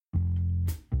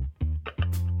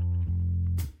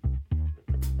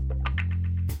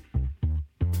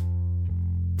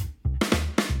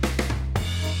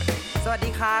วัส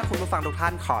ดีค่ะคุณผู้ฟังทุกท่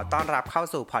านขอต้อนรับเข้า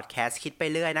สู่พอดแคสต์คิดไป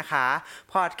เรื่อยนะคะ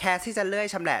พอดแคสต์ที่จะเลื่อย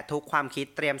ชำแหละทุกความคิด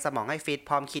เตรียมสมองให้ฟิต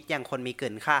พร้อมคิดอย่างคนมีก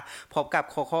ลิ่นค่ะพบกับ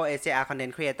โคโค่ SJR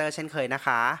Content Creator เช่นเคยนะค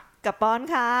ะกับปอน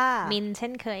ค่ะมินเช่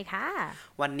นเคยค่ะ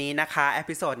วันนี้นะคะเอ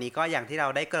พิโซดนี้ก็อย่างที่เรา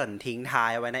ได้เกริ่นทิ้งท้า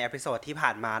ยไว้ในเอพิโซดที่ผ่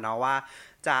านมาเนาะว่า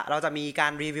เราจะมีกา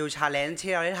รรีวิว challenge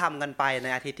ที่เราได้ทำกันไปใน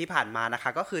อาทิตย์ที่ผ่านมานะคะ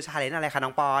ก็คือ challenge อะไรคะน้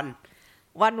องปอน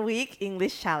One Week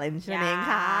English Challenge นั่นเอง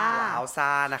ค่ะว้าวซ่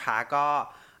านะคะก็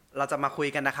เราจะมาคุย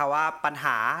กันนะคะว่าปัญห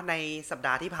าในสัปด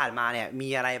าห์ที่ผ่านมาเนี่ยมี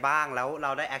อะไรบ้างแล้วเร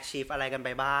าได้ achieve อะไรกันไป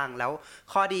บ้างแล้ว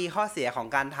ข้อดีข้อเสียของ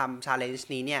การทำ challenge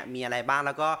นี้เนี่ยมีอะไรบ้างแ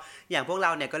ล้วก็อย่างพวกเร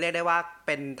าเนี่ยก็เรียกได้ว่าเ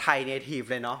ป็นไทย native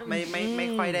เลยเนาะไม่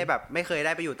ค่อยได้แบบไม่เคยไ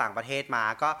ด้ไปอยู่ต่างประเทศมา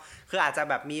ก็คืออาจจะ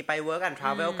แบบมีไป work and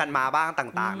travel กันมาบ้าง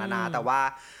ต่างๆนานาแต่ว่า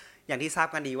อย่างที่ทราบ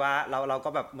กันดีว่าเราก็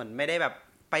แบบเหมือนไม่ได้แบบ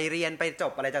ไปเรียนไปจ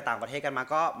บอะไรจากต่างประเทศกันมา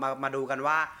ก็มาดูกัน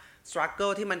ว่า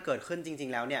struggle ที่มันเกิดขึ้นจริ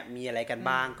งๆแล้วเนี่ยมีอะไรกัน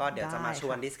บ้างก็เดี๋ยวจะมาช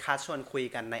วน discuss ชวนคุย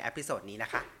กันในเอพิโซดนี้นะ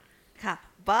คะค่ะ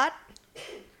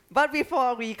but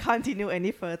before we continue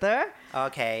any further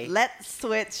okay let's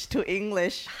switch to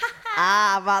English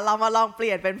เรามาลองเป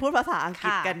ลี่ยนเป็นพูดภาษาอังกฤ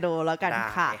ษกันดูแล้วกัน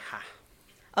ค่ะ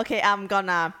Okay I'm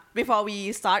gonna before we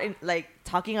start in, like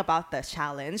talking about the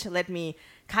challenge let me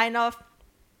kind of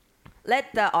let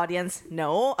the audience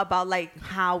know about like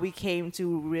how we came to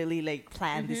really like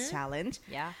plan this challenge.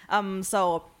 So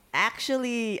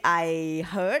actually I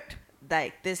heard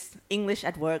like this English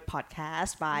at Work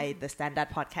podcast by the Standard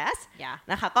Podcast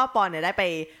นะคะก็ปอนเนี่ยได้ไป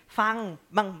ฟัง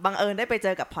บังเอิญได้ไปเจ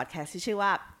อกับ podcast ที่ชื่อว่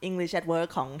า English at Work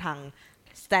ของทาง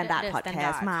Standard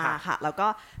Podcast มาค่ะแล้วก็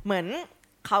เหมือน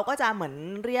เขาก็จะเหมือน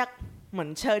เรียกเหมือ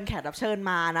นเชิญแขกรับเชิญ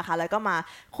มานะคะแล้วก็มา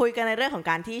คุยกันในเรื่องของ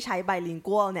การที่ใช้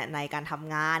Bilingual เนี่ยในการท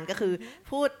ำงานก็คือ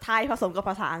พูดไทยผสมกับ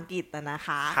ภาษาอังกฤษนะค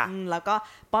ะแล้วก็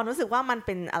ปอนรู้สึกว่ามันเ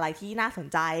ป็นอะไรที่น่าสน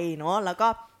ใจเนาะแล้วก็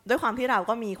ด้วยความที่เรา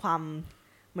ก็มีความ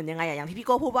เหมือนยังไงอย่างที่พี่โ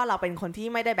ก้พูดว่าเราเป็นคนที่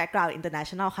ไม่ได้ background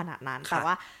international ขนาดนั้นแต่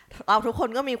ว่าเราทุกคน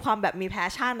ก็มีความแบบมี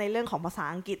passion ในเรื่องของภาษา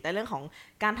อังกฤษในเรื่องของ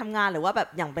การทำงานหรือว่าแบบ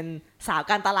อย่างเป็นสาว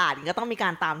การตลาดก็ต้องมีกา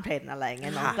รตามเทรนด์อะไรอย่างเงี้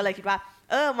ยเนาะก็เลยคิดว่า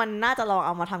มันน่าจะลองเอ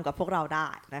ามาทำกับพวกเราได้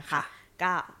นะคะ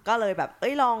ก็เลยแบบ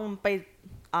ลอง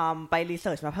ไปรีเ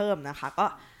สิร์ชมาเพิ่มนะคะก็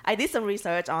I did some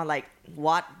research on like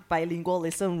what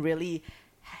bilingualism really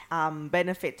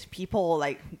benefit people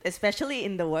like especially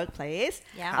in the workplace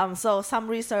so some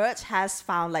research has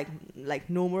found like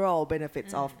numerous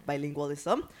benefits of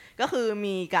bilingualism ก็คือ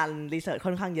มีการรีเสิร์ชค่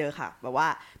อนข้างเยอะค่ะแบบว่า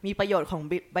มีประโยชน์ของ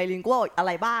bilingual อะไ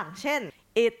รบ้างเช่น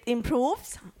it improves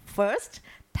first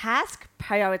task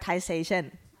prioritization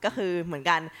ก็คือเหมือน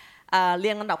กันเรี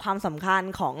ยงลำดับความสำคัญ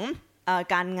ของ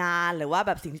การงานหรือว่าแ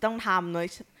บบสิ่งที่ต้องทำ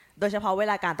โดยเฉพาะเว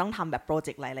ลาการต้องทำแบบโปรเจ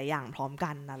กต์หลายๆอย่างพร้อม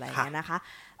กันอะไรอย่างเงี้ยนะคะ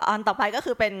อันต่อไปก็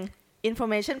คือเป็น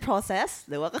information process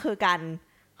หรือว่าก็คือการ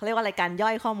เขาเรียกว่าอะไรการย่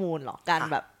อยข้อมูลหรอการ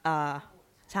แบบ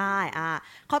ใช่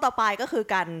ข้อต่อไปก็คือ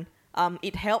การ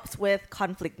it helps with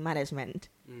conflict management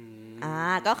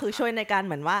ก็คือช่วยในการเ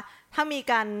หมือนว่าถ้ามี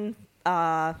การ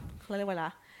เขาเรียกว่าอะไร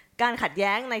การขัดแ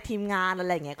ย้งในทีมงานอะไ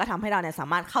รอย่างเงี้ยก็ทำให้เราเนี่ยสา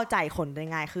มารถเข้าใจคนได้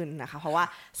ง่ายขึ้นนะคะเพราะว่า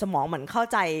สมองเหมือนเข้า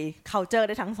ใจ culture ไ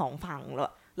ด้ทั้งสองฝั่ง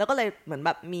แล้วก็เลยเหมือนแ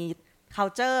บบมี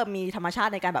culture มีธรรมชา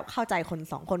ติในการแบบเข้าใจคน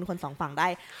สองฝั่งได้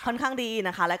ค่อนข้างดี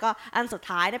นะคะแล้วก็อันสุด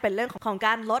ท้ายเนี่ยเป็นเรื่องของก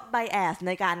ารลด bias ใ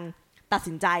นการตัด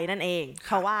สินใจนั่นเองเ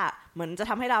พราะว่าเหมือนจะ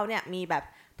ทำให้เราเนี่ยมีแบบ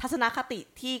ทัศนคติ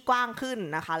ที่กว้างขึ้น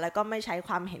นะคะแล้วก็ไม่ใช้ค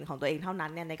วามเห็นของตัวเองเท่านั้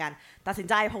นเนี่ยในการตัดสิน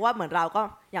ใจเพราะว่าเหมือนเราก็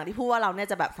อย่างที่พูดว่าเราเนี่ย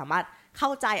จะแบบสามารถเข้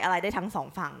าใจอะไรได้ทั้งสอง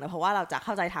ฝั่งนะเพราะว่าเราจะเ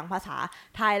ข้าใจทั้งภาษา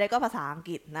ไทยและก็ภาษาอัง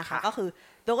กฤษนะคะก็คือ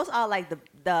those are like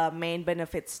the main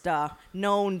benefits the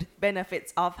known benefits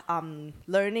of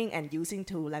learning and using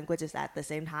two languages at the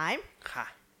same time ค่ะ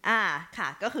ค่ะ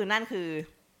ก็คือนั่นคือ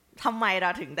ทำไมเรา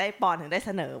ถึงได้เ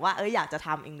สนอว่าอยากจะท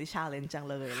ำ English Challenge จัง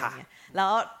เลยอะไรเงี้ยแล้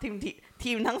ว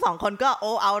ทีมทั้งสองคนก็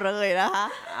เอาเลยนะคะ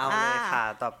เอาเลยค่ะ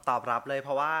ตอบรับเลยเพ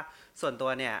ราะว่าส่วนตัว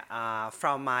เนี่ย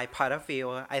from my point of view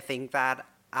I think that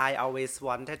I always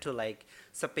wanted to like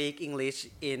speak English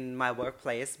in my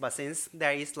workplace but since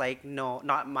there is like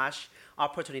not much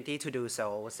opportunity to do so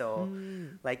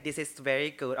like this is very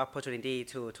good opportunity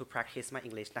to practice my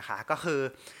English นะคะก็คือ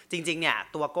จริงๆเนี่ย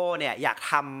ตัวโก้เนี่ยอยาก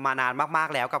ทำมานานมาก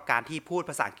ๆแล้วกับการที่พูด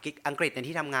ภาษาอังกฤษใน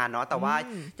ที่ทำงานเนาะแต่ว่า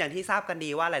อย่างที่ทราบกันดี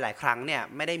ว่าหลายๆครั้งเนี่ย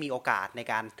ไม่ได้มีโอกาสใน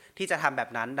การที่จะทำแบบ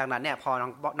นั้นดังนั้นเนี่ยพอ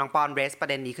น้องปอนเรสประ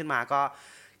เด็นนี้ขึ้นมาก็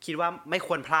คิดว่าไม่ค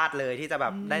วรพลาดเลยที่จะแบ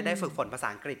บได้ฝึกฝนภาษา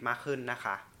อังกฤษมากขึ้นนะค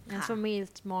ะ For me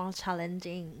it's more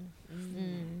challenging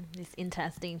it's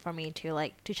interesting for me to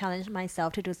like to challenge myself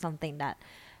to do something that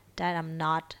I'm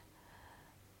not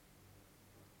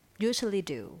usually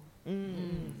do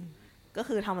ก็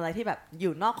คือทำอะไรที่แบบอ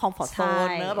ยู่นอกคอมฟอร์ตโซน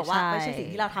เนอะแบบว่าไม่ใช่สิ่ง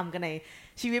ที่เราทำกันใน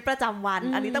ชีวิตประจำวัน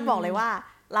อันนี้ต้องบอกเลยว่า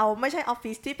เราไม่ใช่ออฟ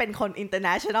ฟิศที่เป็นคน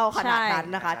international ขนาดนั้น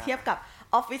นะคะเทียบกับ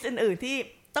ออฟฟิศอื่นๆที่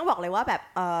ต้องบอกเลยว่าแบบ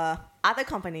other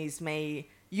companies may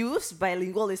use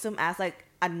bilingualism as like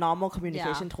a normal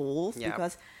communication tool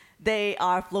because they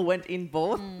are fluent in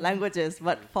both languages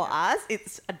but for us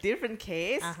it's a different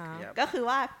case ก็คือ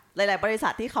ว่าหลายๆบริษั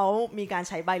ทที่เขามีการ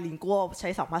ใช้ bilingual ใช้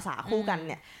2ภาษาคู่กันเ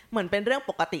นี่ยเหมือนเป็นเรื่อง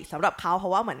ปกติสำหรับเขาเพรา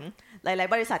ะว่าเหมือนหลาย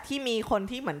ๆบริษัทที่มีคน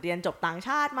ที่เหมือนเรียนจบต่างช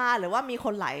าติมาหรือว่ามีค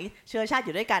นหลายเชื้อชาติอ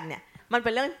ยู่ด้วยกันเนี่ยมันเป็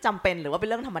นเรื่องจำเป็นหรือว่าเป็น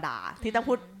เรื่องธรรมดาที่ต้อง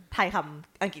พูดไทยค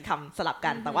ำอังกฤษคำสลับ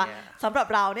กันแต่ว่าสำหรับ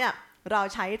เราเนี่ยเรา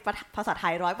ใช้ภาษาไท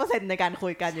ย 100% ในการคุ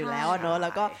ยกันอยู่แล้วเนอะแล้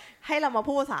วก็ให้เรามา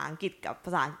พูดภาษาอังกฤษกับภ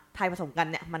าษาไทยผสมกัน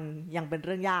เนี่ยมันยังเป็นเ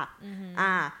รื่องยาก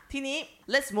ทีนี้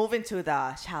let's move into the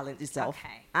challenge itself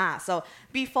so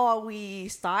before we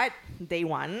start day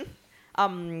one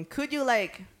could you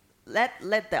like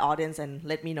let the audience and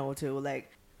let me know too like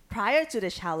prior to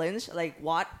the challenge like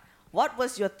what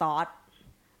was your thought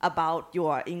about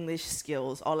your English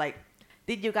skills or like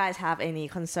did you guys have any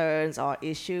concerns or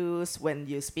issues when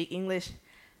you speak English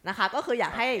นะคะก็คืออยา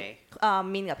กให้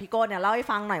มินกับพี่โก้เนี่ยเล่าให้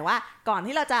ฟังหน่อยว่าก่อน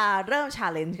ที่เราจะเริ่ม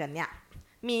challenge กันเนี่ย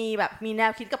มีแน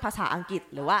วคิดกับภาษาอังกฤษ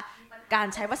หรือว่าการ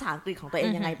ใช้ภาษาอังกฤษของตัวเอ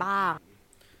งยังไงบ้าง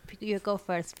You go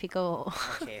first Pico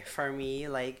Okay for me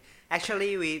like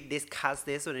actually we discussed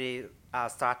this when we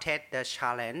started the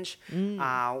challenge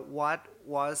what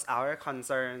was our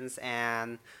concerns and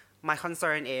my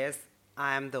concern is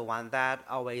I'm the one that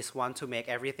always want to make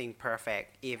everything perfect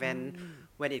even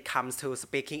when it comes to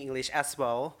speaking English as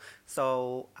well so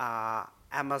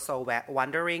I'm also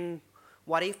wondering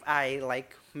what if I like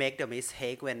make the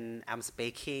mistake when I'm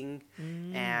speaking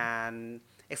and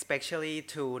especially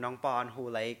to Nong Pon who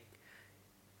like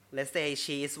let's say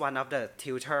she is one of the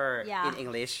tutor in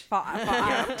English for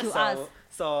to us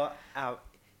so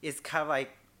it's kind of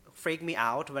like freak me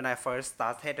out when I first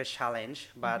started the challenge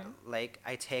but like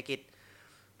I take it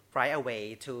right away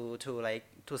to like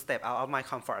to step out of my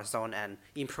comfort zone and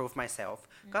improve myself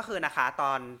ก็คือนะคะต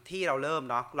อนที่เราเริ่ม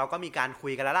เนาะเราก็มีการคุ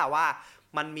ยกันแล้วล่ะว่า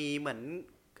มันมีเหมือน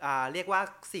เรียกว่า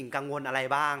สิ่งกังวลอะไร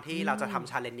บ้างที่เราจะทำ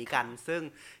challenge นี้กันซึ่ง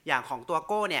อย่างของตัวโ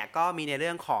ก้เนี่ยก็มีในเ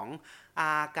รื่องของ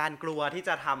การกลัวที่จ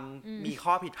ะทำมี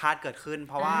ข้อผิดพลาดเกิดขึ้น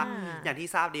เพราะว่าอย่างที่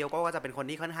ทราบเดียวก็จะเป็นคน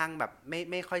ที่ค่อนข้างแบบ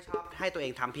ไม่ค่อยชอบให้ตัวเอ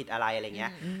งทำผิดอะไรเงี้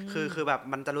ยคือแบบ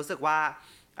มันจะรู้สึกว่า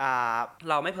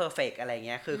เราไม่เพอร์เฟกต์อะไรเ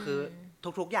งี้ยคือ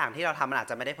ทุกๆอย่างที่เราทำมันอาจ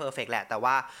จะไม่ได้เพอร์เฟกต์แหละแต่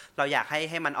ว่าเราอยาก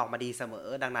ให้มันออกมาดีเสมอ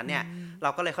ดังนั้นเนี่ยเรา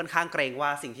ก็เลยค่อนข้างเกรงว่า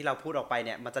สิ่งที่เราพูดออกไปเ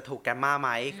นี่ยมันจะถูกแกรมม่าไหม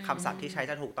คำศัพท์ที่ใช้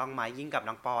จะถูกต้องไหมยิ่งกับ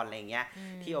น้องปอนอะไรเงี้ย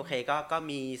ที่โอเคก็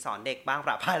มีสอนเด็กบ้างป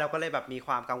ระพายเราก็เลยแบบมีค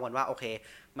วามกังวลว่าโอเค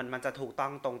มันจะถูกต้อ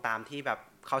งตรงตามที่แบบ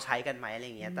เขาใช้กันไหมอะไร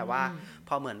เงี้ยแต่ว่าพ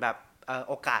อเหมือนแบบ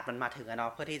โอกาสมันมาถึงเนา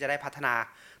ะเพื่อที่จะได้พัฒนา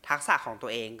ทักษะของตั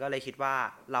วเองก็เลยคิดว่า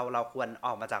เราควรอ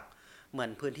อกมาจากเหมือ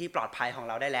นพื้นที่ปลอดภัยของ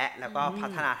เราได้แล้วก็พั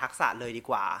ฒนาทักษะเลยดี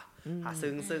กว่า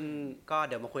ซึ่งก็เ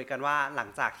ดี๋ยวมาคุยกันว่าหลัง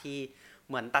จากที่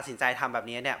เหมือนตัดสินใจทำแบบ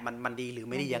นี้เนี่ยมันดีหรือ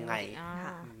ไม่ดียังไง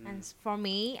and for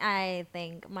me I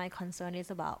think my concern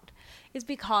is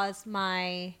because my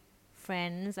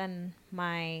friends and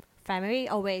my family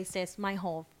always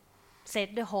set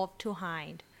the hope too high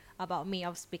about me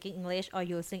of speaking English or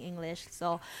using English so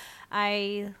I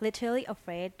literally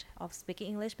afraid of speaking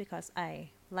English because I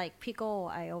like Pico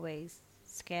I always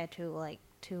scared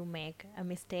to make a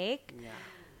mistake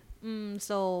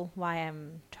so why I'm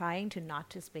trying to not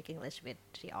to speak English with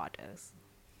the others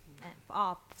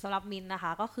สำหรับมินนะค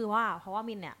ะก็คือว่าเพราะว่า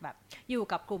มินเนี่ยแบบอยู่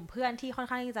กับกลุ่มเพื่อนที่ค่อน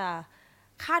ข้างที่จะ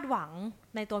คาดหวัง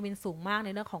ในตัวมินสูงมากใน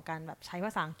เรื่องของการแบบใช้ภ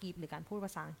าษาอังกฤษหรือการพูดภ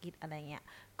าษาอังกฤษอะไรเงี้ย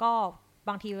ก็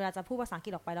บางทีเวลาจะพูดภาษาอังกฤ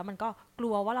ษออกไปแล้วมันก็กลั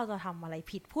วว่าเราจะทำอะไร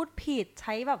ผิดพูดผิดใ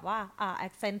ช้แบบว่า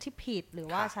accent ที่ผิดหรือ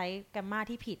ว่าใช้แกรมม่า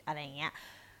ที่ผิดอะไรเงี้ย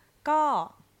ก็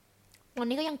วัน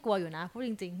นี้ก็ยังกลัวอยู่นะพูด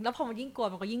จริงๆแล้วพอมันยิ่งกลัว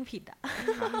มันก็ยิ่งผิดอ่ะ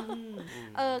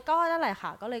ก็นั่นแหละค่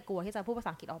ะก็เลยกลัวที่จะพูดภาษ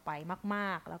าอังกฤษออกไปม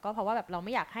ากๆแล้วก็เพราะว่าแบบเราไ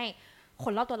ม่อยากให้ค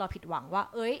นรอบตัวเราผิดหวังว่า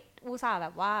อุตส่าห์แบ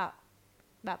บว่า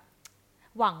แบบ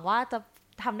หวังว่าจะ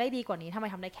ทำได้ดีกว่านี้ทำไม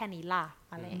ทำได้แค่นี้ล่ะ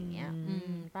อะไรอย่างเงี้ย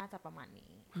น่าจะประมาณ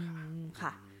นี้ค่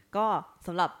ะก็ส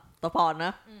ำหรับตัวพรน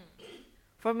ะ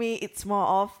for me it's more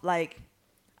of like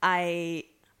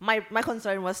my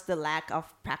concern was the lack of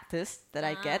practice that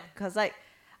I get because like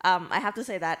I have to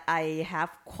say that I have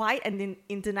quite an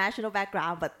international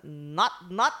background but not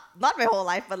my whole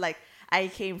life but like I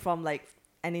came from like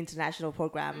an international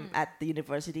program at the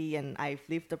university and I've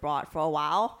lived abroad for a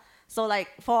while so like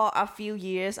for a few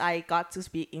years I got to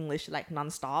speak English like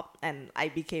non-stop and I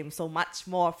became so much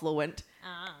more fluent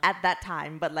at that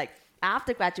time but like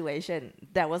after graduation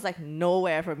there was like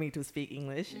nowhere for me to speak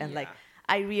English and like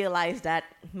I realized that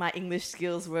my English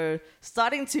skills were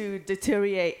starting to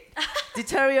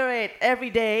deteriorate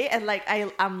every day, and like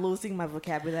I'm losing my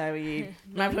vocabulary.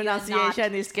 My pronunciation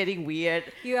is getting weird.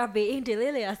 You are being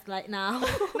delirious right now.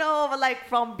 No, but like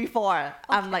from before,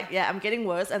 I'm like I'm getting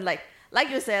worse, and like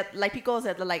you said, like Pico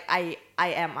said, like I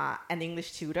am an English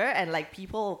tutor, and like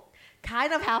people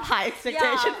kind of have high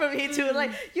expectation for me too.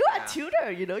 Like you are a tutor,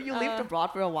 you know, you lived abroad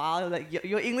for a while. Like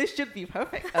your English should be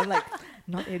perfect. I'm like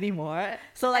not anymore.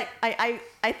 So like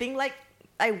I think like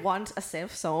I want a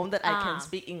safe zone that I can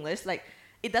speak English. Like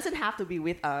it doesn't have to be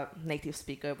with a native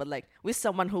speaker, but like with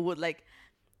someone who would like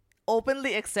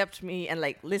openly accept me and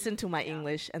like listen to my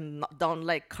English and don't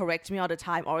like correct me all the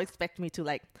time or expect me to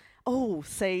like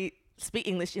speak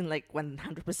English in like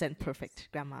 100% perfect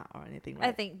grammar or anything. Right?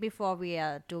 I think before we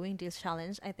are doing this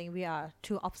challenge, I think we are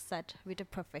too upset with the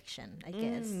perfection, I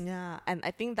guess. Yeah, and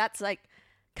I think that's like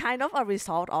kind of a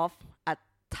result of a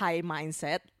Thai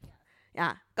mindset.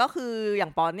 ก็คืออย่า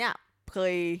งปอนเนี่ยเค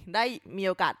ยได้มี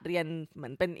โอกาสเรียนเหมื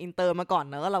อนเป็นอินเตอร์มาก่อน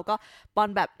เนอะเราก็ปอน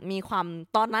แบบมีความ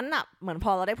ตอนนั้นน่ะเหมือนพ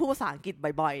อเราได้พูดภาษาอังกฤษ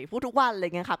บ่อยๆพูดทุกวันอะไรเ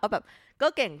งี้ยค่ะก็แบบก็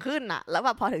เก่งขึ้นน่ะแล้วแบ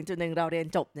บพอถึงจุดนึงเราเรียน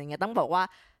จบอย่างเงี้ยต้องบอกว่า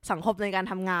สังคมในการ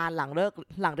ทำงานหลัง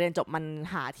เรียนจบมัน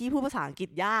หาที่พูดภาษาอังกฤษ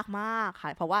ยากมากค่ะ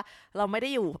เพราะว่าเราไม่ได้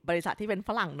อยู่บริษัทที่เป็นฝ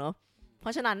รั่งเนอะเพร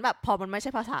าะฉะนั้นแบบพอมันไม่ใช่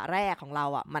ภาษาแรกของเรา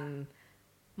อ่ะ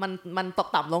มันตก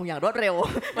ต่ำลงอย่างรวดเร็ว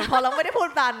มันพอเราไม่ได้พูด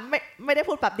ไม่ได้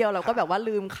พูดแป๊บเดียวเราก็แบบว่า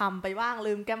ลืมคำไปบ้าง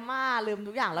ลืมแกรมม่าลืม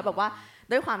ทุกอย่างแล้วแบบว่า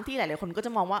ด้วยความที่หลายๆคนก็จ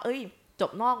ะมองว่าเอ้ยจ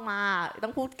บนอกมาต้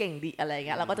องพูดเก่งดีอะไรเ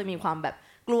งี้ยเราก็จะมีความแบบ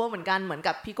กลัวเหมือนกันเหมือน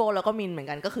กับพี่โก้แล้วก็มินเหมือน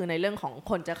กันก็คือในเรื่องของ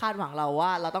คนจะคาดหวังเราว่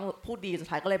าเราต้องพูดดีสุด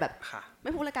ท้ายก็เลยแบบไ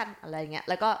ม่พูดแล้วกันอะไรเงี้ย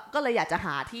แล้วก็เลยอยากจะห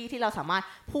าที่เราสามารถ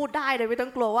พูดได้โดยไม่ต้อ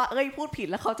งกลัวว่าเอ้ยพูดผิด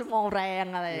แล้วเขาจะมองแรง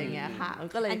อะไรอย่างเงี้ยค่ะมัน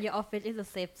ก็เลย And your office is a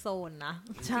safe zone นะ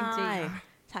ใช่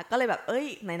ก็เลยแบบเอ้ย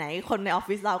ไหนๆคนในออฟ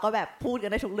ฟิศเราก็แบบพูดกั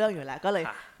นได้ทุกเรื่องอยู่แล้วก็เลย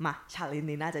มาchallenge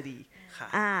นี้น่าจะดี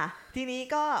ทีนี้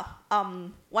ก็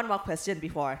one more question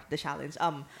before the challenge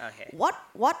okay.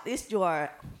 what is your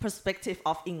perspective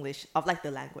of English of like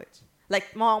the language like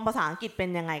มองภาษาอังกฤษเป็น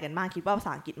ยังไงกันบ้างคิดว่าภาษ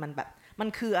าอังกฤษมันแบบมัน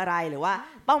คืออะไรหรือว่า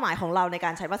เป้าหมายของเราในก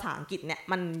ารใช้ภาษาอังกฤษเนี่ย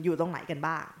มันอยู่ตรงไหนกัน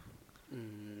บ้าง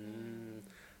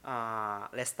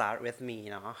let's start with me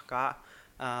เนาะก็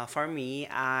for me,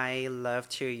 I love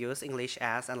to use English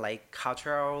as a like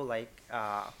cultural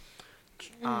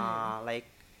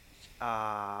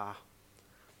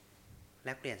แล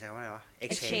กเปลี่ยนใช่ไหมวะ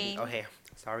exchange. Okay,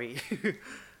 sorry.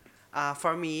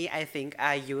 For me, I think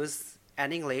I use an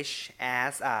English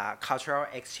as a cultural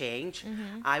exchange.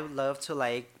 I would love to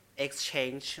like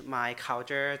exchange my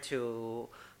culture to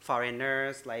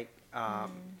foreigners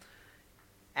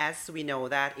as we know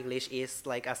that English is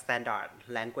like a standard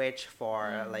language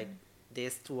for like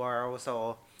this world, so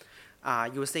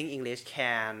using English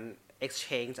can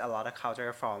exchange a lot of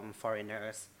culture from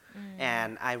foreigners, and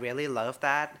I really love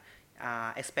that.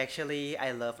 Especially I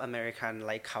love American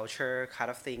like culture kind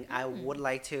of thing. I would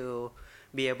like to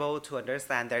be able to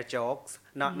understand their jokes,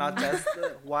 not just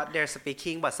what they're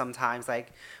speaking, but sometimes like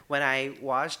when I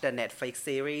watch the Netflix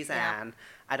series and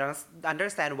I don't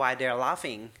understand why they're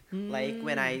laughing. Like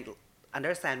when I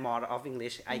understand more of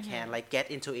English, I can like get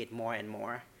into it more and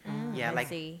more. Yeah,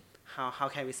 like how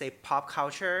can we say pop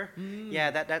culture? Yeah,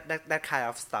 that kind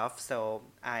of stuff. So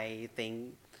I think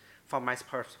from my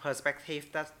perspective,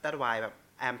 that's why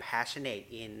I'm passionate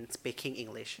in speaking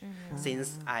English since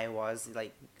I was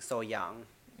like so young.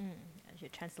 You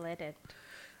translated.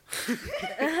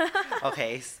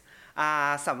 Okay.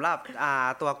 สำหรับ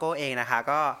ตัวโก้เองนะคะ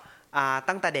ก็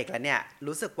ตั้งแต่เด็กแล้วเนี่ย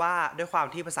รู้สึกว่าด้วยความ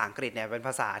ที่ภาษาอังกฤษเนี่ยเป็นภ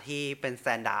าษาที่เป็นสแต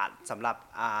นดาร์ดสำหรับ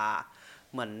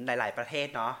เหมือนหลายๆประเทศ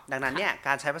เนาะดังนั้นเนี่ยก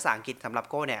ารใช้ภาษาอังกฤษสำหรับ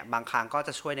โก้เนี่ยบางครั้งก็จ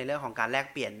ะช่วยในเรื่องของการแลก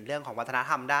เปลี่ยนเรื่องของวัฒน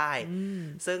ธรรมได้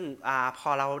ซึ่งพอ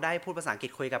เราได้พูดภาษาอังกฤ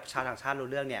ษคุยกับชาวต่างชาติรู้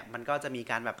เรื่องเนี่ยมันก็จะมี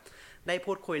การแบบได้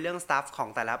พูดคุยเรื่อง stuff ของ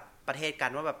แต่ละประเทศกั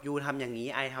นว่าแบบยูทำอย่างนี้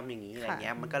ไอทำอย่างนี้อะไรเ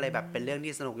งี้ยมันก็เลยแบบเป็นเรื่อง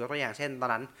ที่สนุกยกตัวอย่างเช่นตอ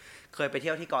นนั้นเคยไปเ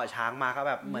ที่ยวที่เกาะช้างมาก็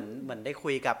แบบเหมือนได้คุ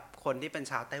ยกับคนที่เป็น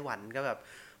ชาวไต้หวันก็แบบ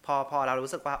พอเรา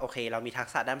รู้สึกว่าโอเคเรามีทัก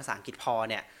ษะด้านภาษาอังกฤษพอ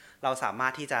เนี่ยเราสามาร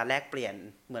ถที่จะแลกเปลี่ยน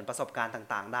เหมือนประสบการณ์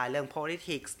ต่างๆได้เรื่อง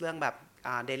politics เรื่องแบบ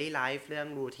daily life เรื่อง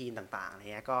routine ต่างๆอะไร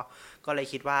เงี้ยก็เลย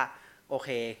คิดว่าโอเค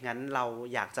งั้นเรา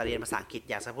อยากจะเรียนภาษาอังกฤษ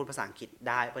อยากจะพูดภาษาอังกฤษ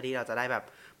ได้เพื่อที่เราจะได้แบบ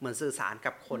เหมือนสื่อสาร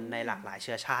กับคนในหลากหลายเ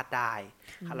ชื้อชาติได้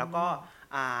แล้วก็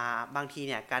บางที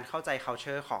เนี่ยการเข้าใจ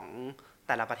culture ของแ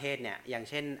ต่ละประเทศเนี่ยอย่าง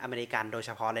เช่นอเมริกันโดยเ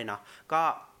ฉพาะเลยเนาะก็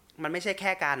มันไม่ใช่แ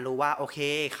ค่การรู้ว่าโอเค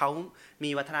เขามี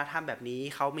วัฒนธรรมแบบนี้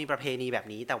เขามีประเพณีแบบ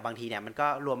นี้แต่บางทีเนี่ยมันก็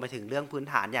รวมไปถึงเรื่องพื้น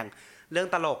ฐานอย่างเรื่อง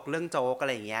ตลกเรื่องโจ๊กอะไ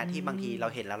รอย่างเงี้ยที่บางทีเรา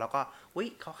เห็นแล้วเราก็อุ๊ย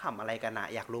เขาขำอะไรกันอะ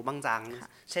อยากรู้บ้างจัง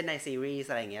เช่นในซีรีส์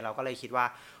อะไรอย่างเงี้ยเราก็เลยคิดว่า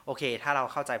โอเคถ้าเรา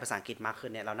เข้าใจภาษาอังกฤษมากขึ้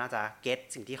นเนี่ยเราน่าจะเก็ต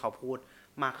สิ่งที่เขาพูด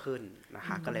มากขึ้นนะค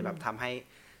ะก็เลยแบบทำให้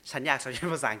ฉันอยากใช้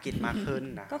ภาษาอังกฤษมากขึ้น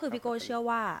นะก็คือพี่โก้เชื่อ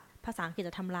ว่าภาษาอังกฤษ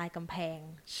จะทำลายกำแพง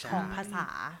ของภาษา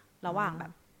ระหว่างแบ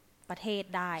บประเทศ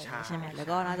ได้ใช่ไหมแล้ว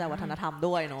ก็น่าจะวัฒนธรรม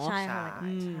ด้วยเนาะใช่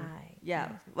ใช่ yeah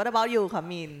what about you คะ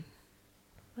มิน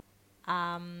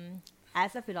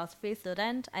as a philosophy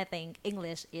student I think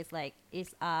English is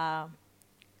a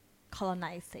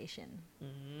colonization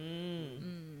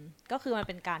ก็คือมัน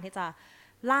เป็นการที่จะ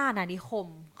ล่าอาณานิคม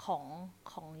ของ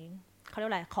เขาเรียก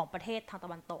อะไรของประเทศทางตะ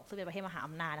วันตกซึ่งเป็นประเทศมหาอ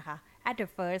ำนาจนะคะ at the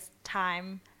first time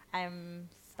I'm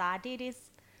study this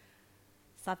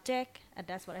subject and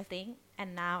that's what I think and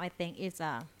now I think it's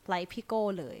like พี่โก้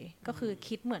เลยก็คือ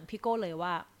คิดเหมือนพี่โก้เลยว่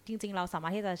าจริงๆเราสามาร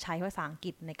ถที่จะใช้ภาษาอังก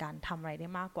ฤษในการทำอะไรได้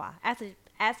มากกว่า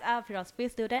as a philosophy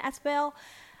student as well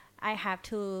I have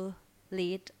to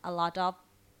read a lot of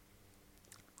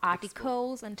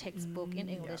articles and textbook in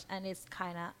English and it's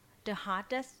kind of the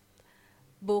hardest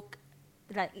book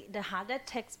like the hardest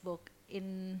textbook in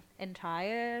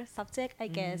entire subject I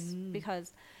guess because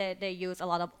they use a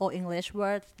lot of old English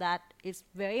words that is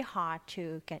very hard to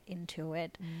get into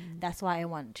it that's why I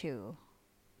want to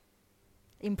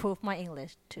improve my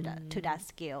English to that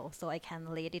skill so I can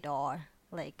read it all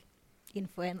like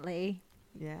influently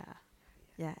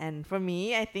yeah and for me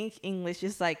I think English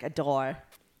is like a door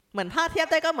เหมือนถ้าเทียบ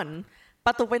ได้ก็เหมือนป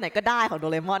ระตูไปไหนก็ได้ของโด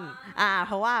เรมอนเ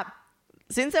พราะว่า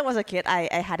since I was a kid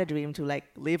I had a dream to like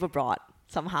live abroad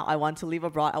somehow I want to live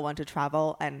abroad I want to travel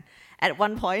and at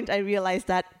one point I realized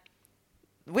that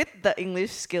with the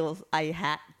English skills I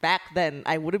had back then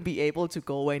I wouldn't be able to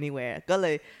go anywhere ก็เล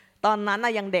ยตอนนั้น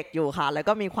ยังเด็กอยู่ค่ะแล้ว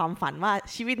ก็มีความฝันว่า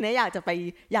ชีวิตนี้อยากจะไป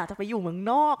อยู่เมือง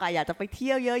นอกอยากจะไปเ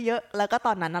ที่ยวเยอะๆแล้วก็ต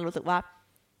อนนั้นรู้สึกว่า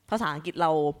ภาษาอังกฤษเร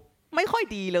าไม่ค่อย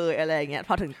ดีเลยอะไรอย่างเงี้ยพ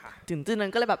อถึงจุดนั้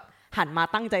นก็เลยแบบหันมา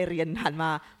ตั้งใจเรียนหันมา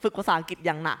ฝึกภาษาอังกฤษอ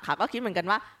ย่างหนักค่ะก็คิดเหมือนกัน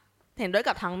ว่าเห็นด้วย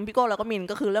กับทั้งพี่โก้แล้วก็มิน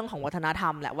ก็คือเรื่องของวัฒนธรร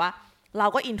มแหละว่าเรา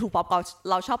ก็ into pop culture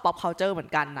เราชอบ pop culture เหมือ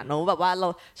นกันนะเนอะแบบว่าเรา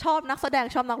ชอบนักแสดง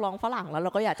ชอบนักร้องฝรั่งแล้วเร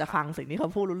าก็อยากจะฟังสิ่งที่เขา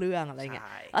พูดรู้เรื่องอะไรเงี้ย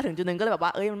แล้วถึงจุดนึงก็เลยแบบว่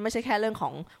ามันไม่ใช่แค่เรื่องขอ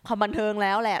งความบันเทิงแ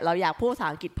ล้วแหละเราอยากพูดภาษา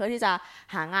อังกฤษเพื่อที่จะ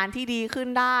หางานที่ดีขึ้น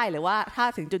ได้หรือว่าถ้า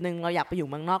ถึงจุดนึงเราอยากไปอยู่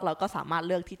เมืองนอกเราก็สามารถ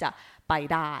เลือกที่จะไป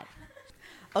ได้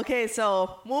Okay, so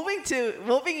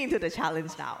moving into the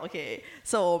challenge now. Okay,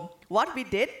 so what we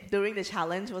did during the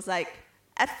challenge was like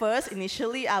at first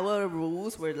initially our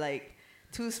rules were like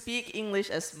to speak English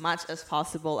as much as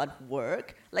possible at work.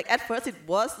 Like at first it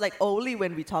was like only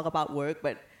when we talk about work,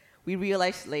 but we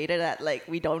realized later that like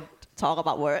we don't talk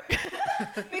about work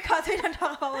because we don't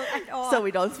talk about work at all. So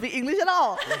we don't speak English at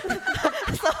all.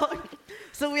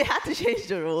 so we had to change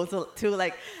the rules to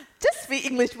like just speak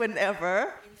English whenever.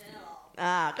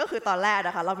 ก็คือตอนแรกน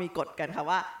ะคะเรามีกฎกันค่ะ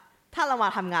ว่าถ้าเรามา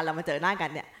ทำงานเรามาเจอหน้ากัน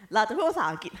เนี่ยเราจะพูดภาษา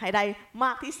อังกฤษให้ได้ม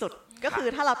ากที่สุดก็คือ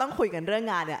ถ้าเราต้องคุยกันเรื่อง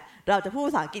งานเนี่ยเราจะพูดภ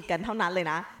าษาอังกฤษกันเท่านั้นเลย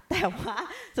นะแต่ว่า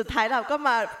สุดท้ายเราก็ม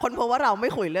าค้นพบว่าเราไม่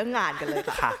คุยเรื่องงานกันเลย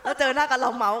ค่ะแล้วเจอหน้ากันเร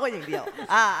าเมาส์กันอย่างเดียว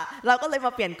เราก็เลยม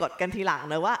าเปลี่ยนกฎกันทีหลัง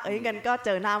เลยว่างั้นก็เจ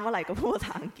อหน้าเมื่อไหร่ก็พูดภาษ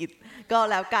าอังกฤษก็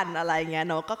แล้วกันอะไรเงี้ย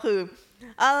เนาะก็คือ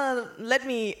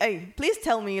please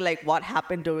tell me like what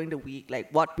happened during the week like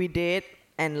what we did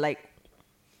and like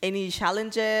any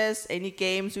challenges, any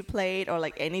games we played, or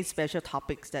like any special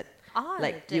topics that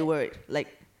you were like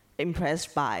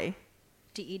impressed by?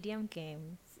 The idiom game.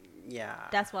 Yeah.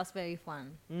 That was very fun.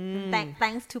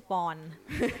 Thanks to Pon.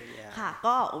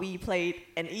 Yeah. We played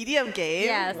an idiom game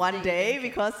one day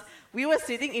because we were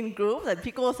sitting in groups and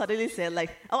Pico suddenly said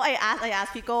like, I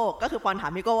asked Pico ก็คือปอนถา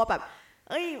มพี่โก้ว่าแบบ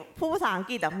ผู้ภาษาอัง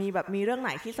กฤษมีเรื่องไห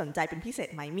นที่สนใจเป็นพิเศษ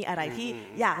ไหมมีอะไรที่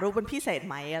อยากรู้เป็นพิเศษ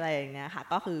ไหมอะไรอย่างเงี้ยค่ะ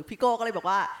ก็คือพี่โก้ก็เลยบอก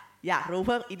ว่าอยากรู้เ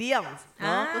พิ่ม idioms เน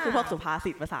าะก็คือพวกสุภา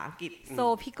ษิตภาษาอังกฤษโซ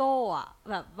พี่โก้อะ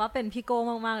แบบว่าเป็นพี่โก้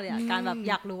มากๆเลยอะการแบบ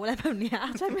อยากรู้อะไรแบบเนี้ย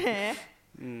ใช่ไหม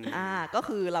ก็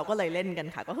คือเราก็เลยเล่นกัน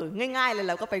ค่ะก็คือง่ายๆเลย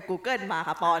เราก็ไป Google มา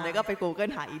ค่ะปอนเนี่ยก็ไป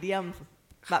Google หา idioms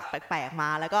แบบแปลกๆมา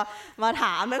แล้วก็มาถ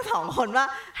ามทั้งสองคนว่า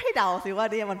ให้เดาสิว่า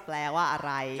เนี่ยมันแปลว่าอะไ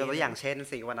รยกตัวอย่างเช่น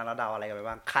สิวันนั้นเราเดาอะไรกันไป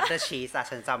บ้าง cut the cheese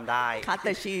ฉันจำได้ cut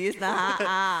the cheese นะคะ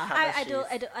I do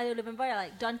remember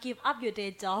like don't give up your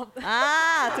day job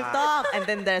ถูกต้อง and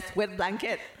then there's wet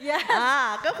blanket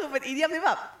ก็คือเป็นอีเดียมที่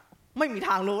แบบไม่มีท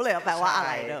างรู้เลยแปลว่าอะไ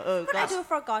รเนอะBut I do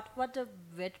forgot what the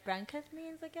wet blanket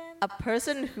means again a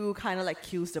person who kind of like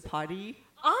kills the party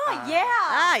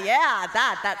yeah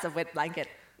that's a wet blanket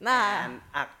and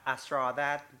a straw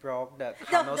that broke the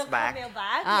camel's back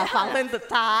ฟังเป็นสุด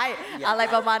ท้ายอะไร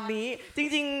ประมาณนี้จ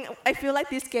ริงๆ I feel like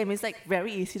this game is like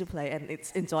very easy to play and it's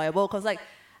enjoyable because like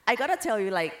I gotta tell you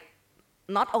like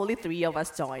not only 3 of us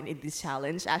joined in this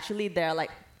challenge actually there are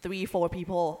like 3-4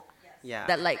 people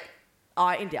that like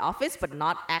are in the office but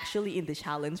not actually in the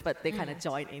challenge, but they kind of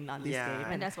join in on this game.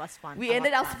 And that's what's fun. We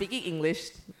ended up speaking English.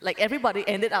 Like everybody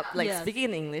ended up like speaking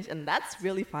in English, and that's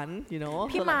really fun, you know.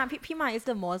 Pima is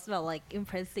the most like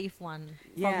impressive one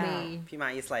for me. Pima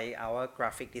is like our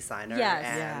graphic designer,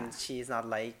 and she's not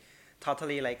like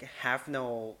totally like have no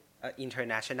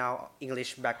international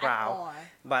English background,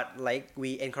 but like we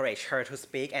encourage her to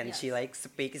speak, and she like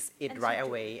speaks it right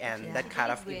away, and that kind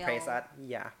of impress us.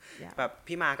 แบบ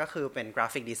พี่มาก็คือเป็นกรา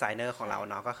ฟิกดีไซเนอร์ของเรา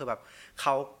เนาะก็คือแบบเข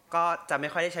าก็จะไม่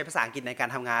ค่อยได้ใช้ภาษาอังกฤษในการ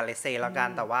ทำงานเลยเซแล้วกัน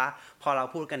แต่ว่าพอเรา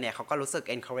พูดกันเนี่ยเขาก็รู้สึก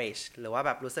encourage หรือว่าแ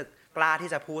บบรู้สึกกล้า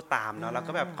ที่จะพูดตามเนาะแล้ว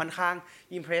ก็แบบค่อนข้าง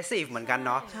impressive เหมือนกัน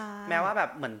เนาะแม้ว่าแบบ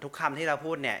เหมือนทุกคำที่เรา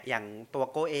พูดเนี่ยอย่างตัว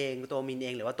โกเองตัวมินเอ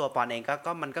งหรือว่าตัวปอนเอง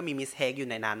ก็มันก็มี mistake อยู่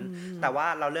ในนั้นแต่ว่า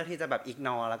เราเลือกที่จะแบบ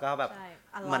ignore แล้วก็แบบ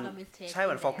มันใช่เห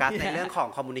มือนโฟกัสในเรื่องของ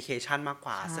communication มากก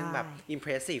ว่าซึ่งแบบ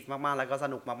impressive มากๆแล้วก็ส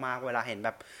นุกมากๆเวลาเห็นแบ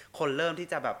บคนเริ่มที่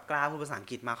จะแบบกล้าพูดภาษาอัง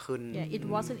กฤษมากขึ้น It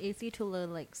wasn't easy to learn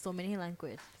like so many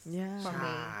languages for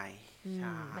me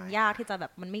มันยากที่จะแบ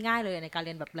บมันไม่ง่ายเลยในการเ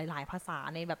รียนแบบหลายๆภาษา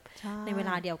ในแบบในเว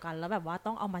ลาเดียวกันแล้วแบบว่า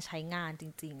ต้องเอามาใช้งานจ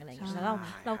ริงๆอะไรอย่างเงี้ยแล้ว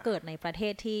เราเกิดในประเท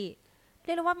ศที่เ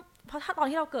รียกได้ว่าเพราะถ้าตอน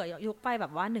ที่เราเกิดยุคไปแบ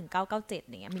บว่า1997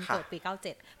อย่างเงี้ยมินเกิดปี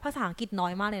97ภาษาอังกฤษน้อ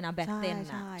ยมากเลยนะ back then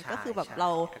นะก็คือแบบเรา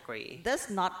there's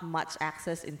not much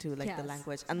access into like the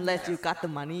language unless you got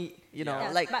the money you know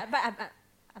like but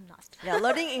I'm not.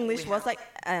 Learning English was like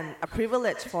a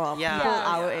privilege for people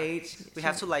our age. We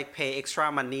have to like pay extra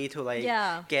money to like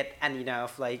get an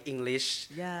enough like English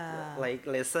like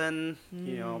lesson,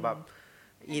 you know, but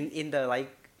in the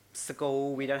like school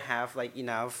we don't have like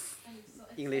enough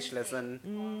English lesson.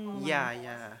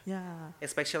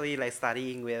 Especially like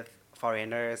studying with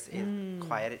foreigners is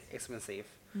quite expensive.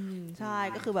 ใช่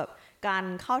ก็คือแบบการ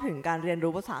เข้าถึงการเรียน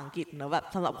รู้ภาษาอังกฤษเนอะแบบ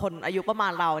สำหรับคนอายุประมา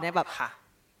ณเราเนี่ยแบบ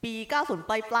ปี90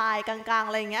ปลายๆกลางๆ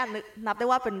อะไรเงี้ยนับได้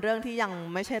ว่าเป็นเรื่องที่ยัง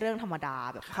ไม่ใช่เรื่องธรรมดา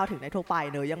แบบเข้าถึงได้ทั่วไป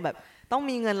เนอะยังแบบต้อง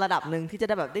มีเงินระดับหนึ่งที่จะไ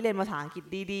ด้แบบได้เรียนภาษาอังกฤษ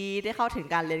ดีๆได้เข้าถึง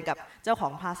การเรียนกับเจ้าขอ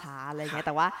งภาษาอะไรเงี้ยแ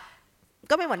ต่ว่า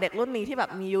ก็ไม่เหมือนเด็กรุ่นนี้ที่แบ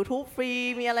บมี YouTube ฟรี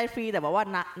มีอะไรฟรีแต่ว่า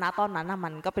ณตอนนั้นมั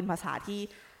นก็เป็นภาษาที่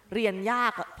เรียนยา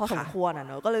กพอสมควรเ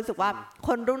นอะก็รู้สึกว่าค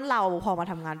นรุ่นเราพอมา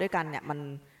ทำงานด้วยกันเนี่ย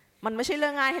มันไม่ใช่เรื่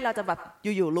องง่ายที่เราจะแบบ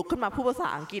อยู่ๆลุกขึ้นมาพูดภาษา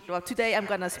อังกฤษว่า today I'm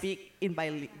gonna speak in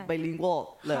bilingual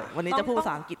เลยวันนี้จะพูดภา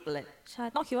ษาอังกฤษเลยใช่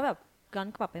ต้องคิดว่าแบบย้อน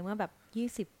กลับไปเมื่อแบบ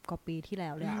20กว่าปีที่แล้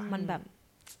วเลยมันแบบ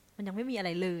มันยังไม่มีอะไร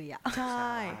เลยอ่ะใ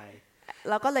ช่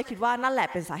แล้วก็เลยคิดว่านั่นแหละ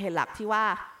เป็นสาเหตุหลักที่ว่า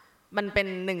มันเป็น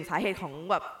หนึ่งสาเหตุของ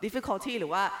แบบ difficulty หรื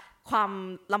อว่าความ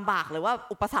ลำบากหรือว่า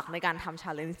อุปสรรคในการทำ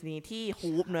challenge นี้ที่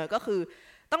ฮูปเนอะก็คือ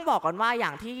ต้องบอกก่อนว่าอย่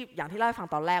างที่เล่าให้ฟัง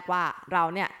ตอนแรกว่าเรา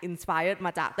เนี่ย inspired ม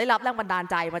าจากได้รับแรงบันดาล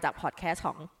ใจมาจากพอดแคสต์ข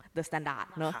อง The Standard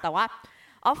เนอะแต่ว่า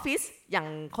ออฟฟิศอย่าง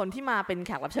คนที่มาเป็นแ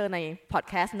ขกรับเชิญในพอด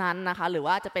แคสต์นั้นนะคะหรือ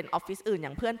ว่าจะเป็นออฟฟิศอื่นอย่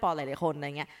างเพื่อนปอหลายๆคนอะไร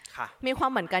เงี้ยมีความ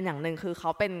เหมือนกันอย่างหนึ่งคือเข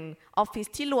าเป็นออฟฟิศ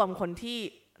ที่รวมคนที่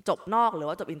จบนอกหรือ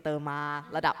ว่าจบอินเตอร์มา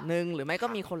ระดับหนึ่งหรือไม่ก็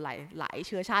มีคนหลายเ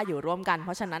ชื้อชาติอยู่ร่วมกันเพ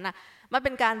ราะฉะนั้นน่ะมันเ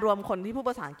ป็นการรวมคนที่พูด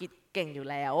ภาษาอังกฤษเก่งอยู่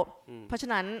แล้วเพราะฉะ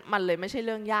นั้นมันเลยไม่ใช่เ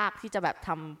รื่องยากที่จะแบบท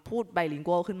ำพูด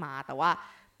bilingual ขึ้นมาแต่ว่า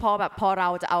พอเรา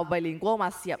จะเอา bilingual มา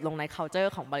เสียบลงใน culture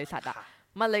ของบริษัทอ่ะ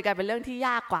มันเลยกลายเป็นเรื่องที่ย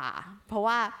ากกว่าเพราะ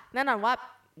ว่าแน่นอนว่า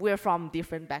we're from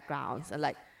different backgrounds and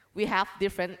like we have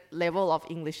different level of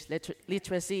English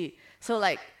literacy so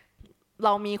like เร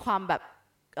ามีความแบบ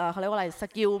เขาเรียกว่าอะไรส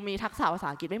กิลมีทักษะภาษา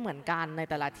อังกฤษไม่เหมือนกันใน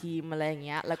แต่ละทีมอะไรอย่างเ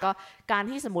งี้ยแล้วก็การ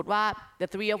ที่สมมติว่า the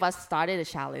three of us started a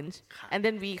challenge and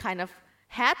then we kind of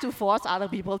had to force other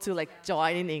people to like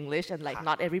join in English and like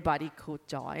not everybody could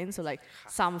join so like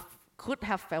some could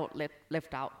have felt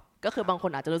left out ก็คือบางค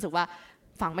นอาจจะรู้สึกว่า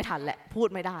ฟังไม่ทันแหละพูด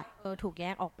ไม่ได้ถูกแย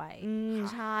กออกไป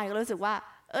ใช่ก็รู้สึกว่า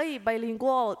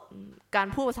bilingual การ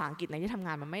พูดภาษาอังกฤษในที่ทำง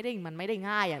านมันไม่ได้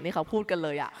ง่ายอย่างที่เขาพูดกันเล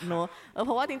ยอะเนอะเพ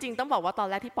ราะว่าจริงๆต้องบอกว่าตอน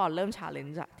แรกที่ปอนเริ่ม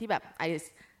challenge อะที่แบบ I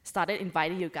started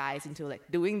inviting you guys into like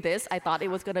doing this I thought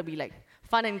it was gonna be like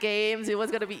fun and games it was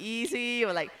gonna be easy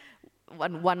or like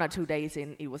one or 2 days in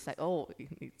it was like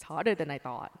it's harder than I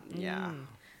thought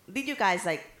did you guys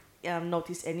like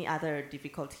notice any other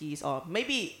difficulties or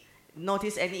maybe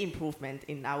notice any improvement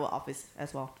in our office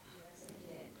as well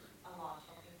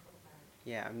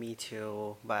Yeah, me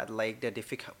too. But like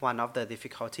one of the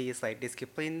difficulties like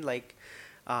discipline. Like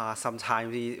sometimes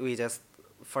we just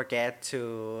forget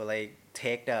to like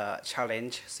take the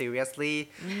challenge seriously.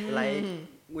 Like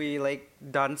we like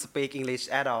don't speak English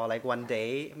at all. Like one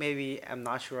day, maybe I'm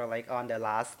not sure. Like on the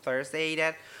last Thursday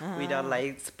that we don't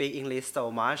like speak English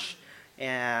so much,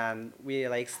 and we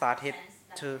like started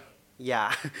to.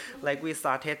 Yeah, like we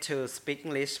started to speak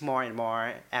English more and more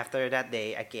after that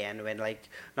day again when like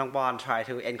Nong Bon tried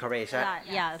to encourage us.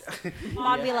 Yes.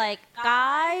 Bon be like,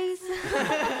 guys,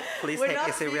 please we're take not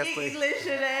it seriously. English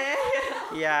today.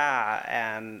 Yeah,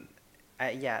 and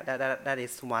yeah, that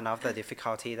is one of the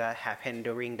difficulty that happened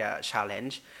during the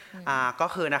challenge ก็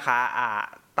คือนะคะ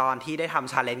ตอนที่ได้ท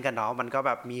ำ challenge กันเนาะมันก็แ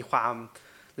บบมีความ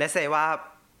let's say ว่า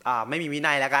ไม่มีวิ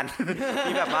นัยแล้วกัน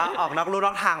มีแบบว่าออกนอกลู่น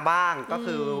อกทางบ้างก็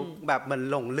คือแบบเหมือน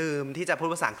หลงลืมที่จะพูด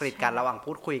ภาษาอังกฤษกันระหว่าง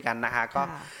พูดคุยกันนะคะก็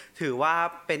ถือว่า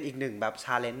เป็นอีกหนึ่งแบบ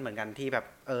challenge เหมือนกันที่แบบ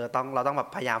เราต้องแบบ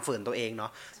พยายามฝืนตัวเองเนา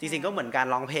ะจริงๆก็เหมือนการ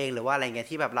ร้องเพลงหรือว่าอะไรเงี้ย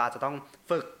ที่แบบเราจะต้อง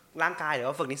ฝึกร่างกายหรือ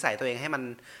ว่าฝึกนิสัยตัวเองให้มัน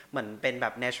เหมือนเป็นแบ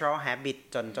บ natural habit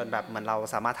จนแบบเหมือนเรา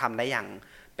สามารถทำได้อย่าง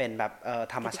เป็นแบบ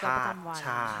ธรรมชาติใ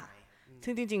ช่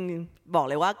ซึ่งจริงๆบอก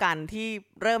เลยว่าการที่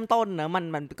เริ่มต้นเนอะ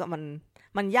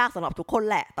มันยากสำหรับทุกคน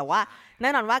แหละแต่ว่าแน่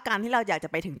นอนว่าการที่เราอยากจะ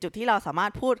ไปถึงจุดที่เราสามาร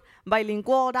ถพูด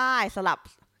bilingual ได้สลับ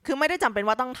คือไม่ได้จำเป็น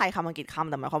ว่าต้องไทยคำอังกฤษคำ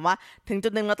แต่หมายความว่าถึงจุ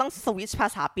ดนึงเราต้องสวิตช์ภา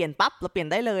ษาเปลี่ยนปั๊บเราเปลี่ยน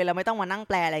ได้เลยเราไม่ต้องมานั่งแ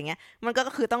ปลอะไรเงี้ยมันก็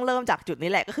คือต้องเริ่มจากจุด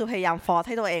นี้แหละก็คือพยายามฟอร์สใ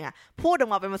ห้ตัวเองพูดออ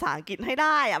กมาเป็นภาษาอังกฤษให้ไ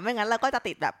ด้ไม่งั้นเราก็จะ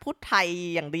ติดแบบพูดไทย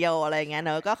อย่างเดียวอะไรเงี้ยเ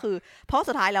นอะก็คือเพราะ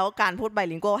สุดท้ายแล้วการพูด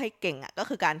bilingual ให้เก่งก็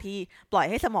คือการที่ปล่อย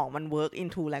ให้สมองมัน work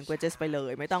into languages ไปเล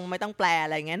ยไม่ต้องแปลอะ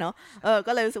ไรเงี้ยเนอะ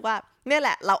ก็เลยรู้สึกว่าเนี่ยแห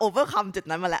ละเรา overcome จุด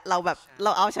นั้นมาแล้วเราแบบเร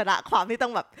าเอาชนะความที่ต้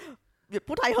องแบบหยุด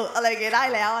พูดไทยเหอะอะไรอย่างเงี้ยได้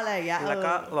แล้วอะไรอย่างเงี้ยแล้ว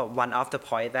ก็ one of the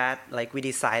point that like we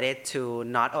decided to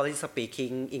not only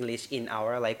speaking English in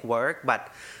our like work but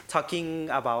talking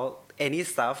about any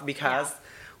stuff because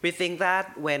we think that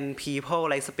when people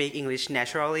like speak English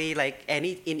naturally like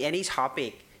in any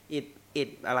topic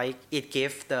it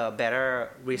gives the better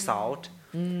result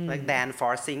like than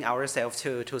forcing ourselves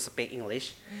to speak English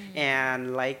and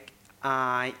like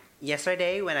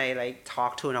yesterday when I like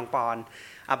talked to Nong Pon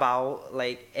about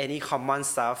like any common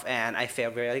stuff and I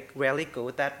feel really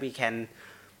good that we can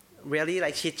really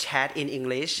like chit chat in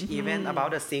English even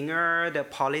about the singer the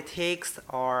politics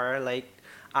or like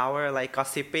our like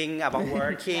gossiping about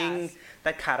working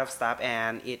that kind of stuff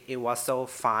and it was so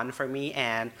fun for me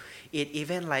and it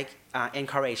even like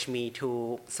encouraged me to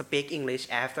speak English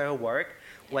after work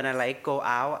when I like go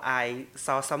out I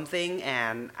saw something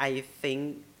and I think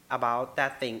about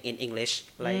that thing in English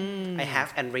like I have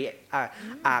a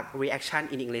reaction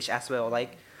in English as well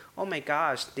like oh my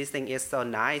gosh this thing is so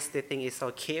nice this thing is so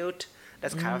cute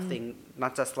that kind of thing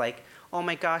not just like oh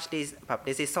my gosh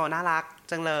this is so น่ารัก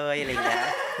จังเลยอะไรอย่างเงี้ย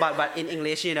but in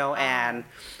English you know and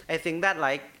I think that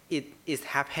like it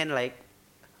happened like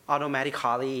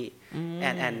automatically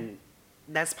and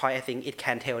that's why I think it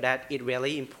can tell that it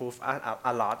really improved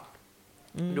a lot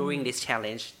during this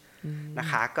challenge นะ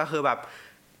คะก็คือแบบ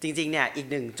จริงๆเนี่ยอีก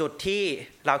หนึ่งจุดที่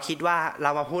เราคิดว่าเร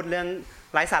ามาพูดเรื่อง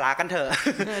ไร้สาระกันเถอะ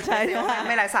ใช่ไ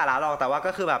ม่ไร้สาระหรอกแต่ว่า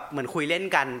ก็คือแบบเหมือนคุยเล่น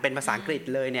กันเป็นภาษาอังกฤษ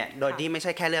เลยเนี่ยโดยที่ไม่ใ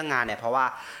ช่แค่เรื่องงานเนี่ยเพราะว่า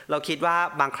เราคิดว่า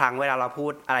บางครั้งเวลาเราพู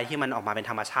ดอะไรที่มันออกมาเป็น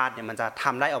ธรรมชาติเนี่ยมันจะท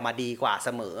ำได้ออกมาดีกว่าเส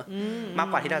มอมาก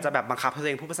กว่าที่เราจะแบบบังคับให้ตัว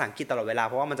เองพูดภาษาอังกฤษตลอดเวลาเ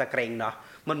พราะว่ามันจะเกรงเนาะ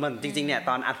มันจริงๆเนี่ย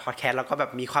ตอนอัดพอดแคสต์เราก็แบ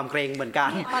บมีความเกรงเหมือนกัน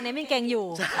ตอนนี้มันเกรงอยู่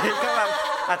ก็แบบ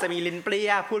อาจจะมีลิ้นเปรี้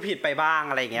ยพูดผิดไปบ้าง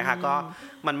อะไรอย่างเงี้ยค่ะก็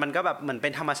มันก็แบบเหมือนเป็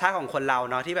นธรรมชาติของคนเรา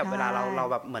เนาะที่แบบเวลาเรา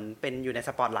แบบเหมือนเป็นอยู่ในส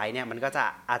ปอตไลท์เนี่ยมันก็จะ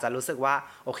อาจจะรู้สึกว่า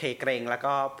โอเคเกรงแล้ว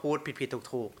ก็พูดผิด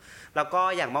ๆถูกๆแล้วก็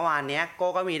อย่างเมื่อวานเนี้ยโก้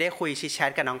ก็มีได้คุยชิดแช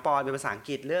ทกับน้องปอนเป็นภาษาอัง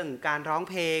กฤษเรื่องการร้อง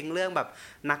เพลงเรื่องแบบ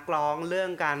นักร้องเรื่อง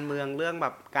การเมืองเรื่องแบ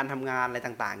บการทำงานอะไร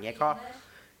ต่างๆเงี้ยก็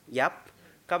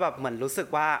ก็แบบเหมือนรู้สึก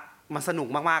ว่ามันสนุก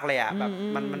มากๆเลยอ่ะแบบ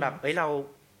มันแบบเฮ้ยเรา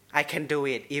I can do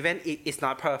it even it's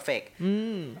not perfect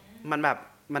มันแบบ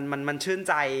มันชื่น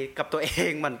ใจกับตัวเอ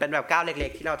งเหมือนเป็นแบบก้าวเล็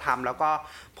กๆที่เราทำแล้วก็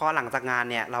พอหลังจากงาน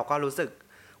เนี่ยเราก็รู้สึก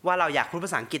ว่าเราอยากพูดภ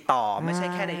าษาอังกฤษต่อไม่ใช่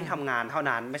แค่ในที่ทำงานเท่า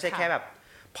นั้นไม่ใช่แค่แบบ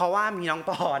เพราะว่ามีน้อง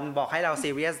ปอนบอกให้เราซี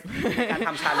เรียสการท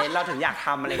ำชาเลนจ์เราถึงอยากท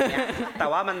ำอะไรอย่างเงี้ยแต่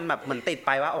ว่ามันแบบเหมือนติดไ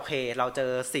ปว่าโอเคเราเจ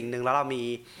อสิ่งนึงแล้วเรามี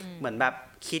เหมือนแบบ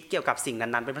คิดเกี่ยวกับสิ่ง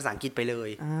นั้นๆเป็นภาษาอังกฤษไปเลย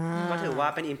ก็ถือว่า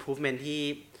เป็น improvement ที่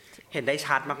เห็นได้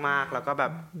ชัดมากๆแล้วก็แบ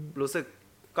บรู้สึก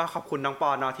ก็ขอบคุณน้องป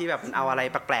อนเนาะที่แบบเอาอะไร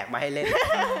แปลกๆมาให้เล่น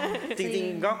จริง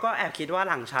ๆก็แอบคิดว่า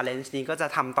หลัง challenge นี้ก็จะ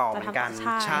ทำต่อเหมือนกัน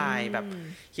ใช่แบบ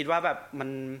คิดว่าแบบมัน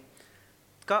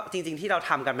ก็จริงๆที่เรา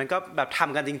ทำกันมันก็แบบท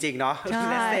ำกันจริงๆเนาะ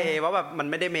เลสเซว่าแบบมัน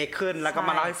ไม่ได้เมคขึ้นแล้วก็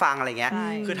มาเล่าให้ฟังอะไรเงี้ย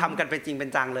คือทำกันเป็นจริงเป็น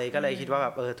จังเลยก็เลยคิดว่าแบ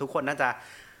บทุกคนน่าจะ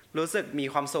รู้สึกมี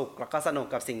ความสุขแล้วก็สนุก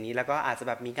กับสิ่งนี้แล้วก็อาจจะ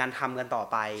แบบมีการทำกันต่อ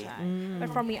ไป But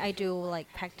for me I do like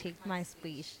practice my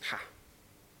speech ค่ะ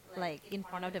like in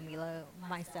front of the mirror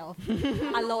myself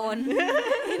alone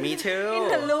me too in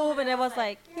the loop and I was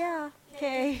like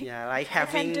okay like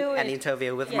having an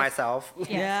interview with myself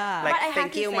like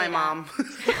thank you my mom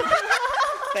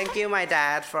thank you my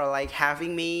dad for like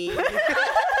having me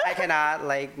I cannot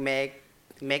like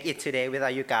make it today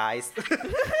without you guys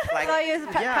like so you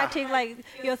practice like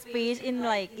your speech in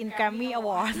Grammy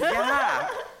Awards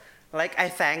like I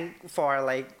thank for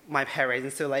like my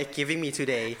parents to like giving me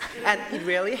today and it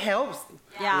really helps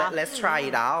let's try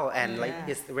it out and like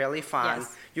it's really fun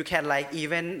you can like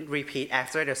even repeat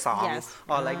after the song Yes.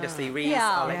 or like the series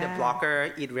Yeah. or like the Yeah. blogger.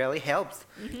 It really helps.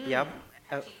 Yep.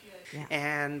 Yeah.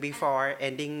 And before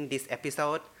ending this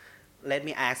episode, let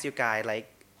me ask you guys like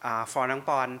for Nang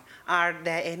Pon, are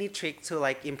there any tricks to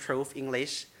like improve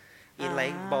English in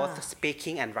like both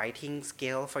speaking and writing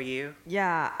skill for you?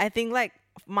 Yeah, I think like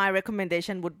my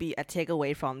recommendation would be a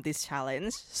takeaway from this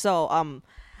challenge. So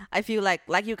I feel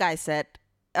like you guys said,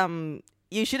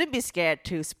 you shouldn't be scared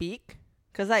to speak,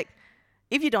 because like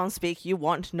if you don't speak, you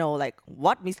won't know like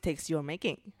what mistakes you're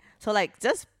making. So like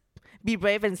just be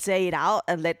brave and say it out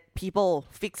and let people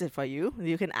fix it for you.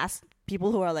 You can ask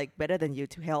people who are like better than you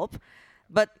to help.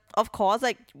 But of course,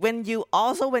 like when you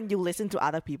listen to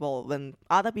other people, when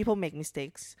other people make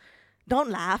mistakes,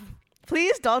 don't laugh.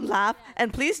 Please don't laugh,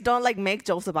 and please don't like make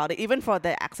jokes about it, even for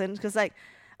their accent. Because like,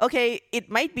 okay, it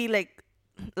might be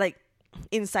like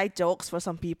inside jokes for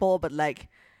some people, but like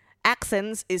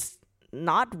accents is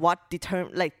not what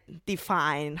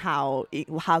define how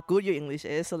good your English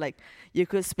is. So like you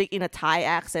could speak in a Thai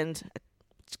accent,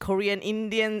 Korean,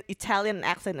 Indian, Italian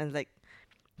accent, and like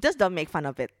just don't make fun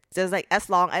of it. Just like as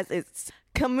long as it's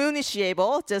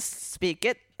communicable, just speak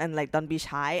it and like don't be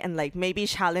shy, and like maybe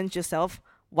challenge yourself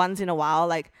once in a while.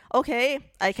 Like, okay,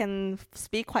 I can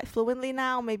speak quite fluently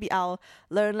now. Maybe I'll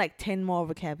learn like 10 more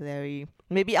vocabulary.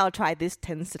 Maybe I'll try this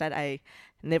tense that I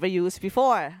never used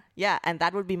before. Yeah, and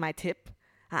that would be my tip.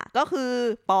 ก็คือ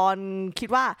ปอนคิด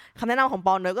ว่าคำแนะนำของป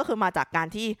อนเนอะก็คือมาจากการ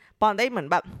ที่ปอนได้เหมือน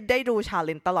แบบได้ดูชาเล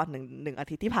นจ์ตลอดหนึ่งอา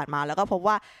ทิตย์ที่ผ่านมาแล้วก็พบ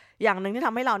ว่าอย่างหนึ่งที่ท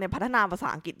ำให้เราเนี่ยพัฒนาภาษา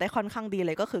อังกฤษได้ค่อนข้างดีเ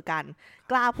ลยก็คือการ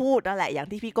กล้าพูดนั่นแหละอย่าง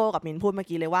ที่พี่โก้กับมินพูดเมื่อ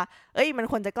กี้เลยว่ามัน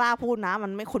ควรจะกล้าพูดนะ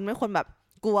คุณไม่ควรแบบ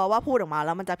กลัวว่าพูดออกมาแ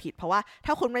ล้วมันจะผิดเพราะว่าถ้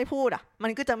าคุณไม่พูดมั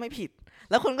นก็จะไม่ผิด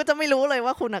แล้วคุณก็จะไม่รู้เลย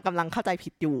ว่าคุณกำลังเข้าใจผิ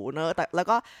ดอยู่เนอะแต่แล้ว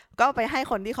ก็ไปให้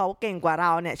คนที่เขาเก่งกว่าเร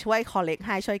าเนี่ยช่วย correct ใ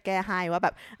ห้ช่วยแก้ให้ว่าแบ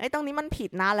บตรงนี้มันผิด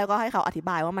นะแล้วก็ให้เขาอธิบ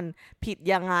ายว่ามันผิด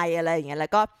ยังไงอะไรอย่างเงี้ยแล้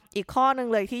วก็อีกข้อนึง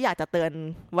เลยที่อยากจะเตือน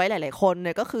ไว้หลายๆคนเ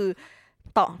นี่ยก็คือ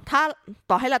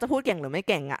ต่อให้เราจะพูดเก่งหรือไม่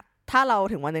เก่งถ้าเรา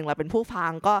ถึงวันนึงเราเป็นผู้ฟั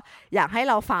งก็อยากให้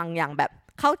เราฟังอย่างแบบ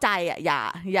เข้าใจอ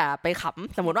ย่าไปข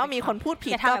ำสมมติว่ามีคนพูด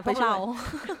ผิดก็ไปช่วย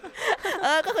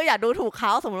ก็คืออย่าดูถูกเข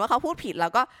าสมมติว่าเขาพูดผิดแล้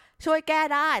วก็ช่วยแก้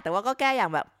ได้แต่ว่าก็แก้อย่า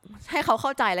งแบบให้เขาเข้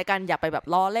าใจแล้วกันอย่าไปแบบ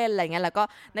ล้อเล่นอะไรเงี้ยแล้วก็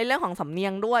ในเรื่องของสำเนีย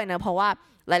งด้วยนะเพราะว่า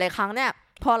หลายๆครั้งเนี่ย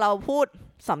พอเราพูด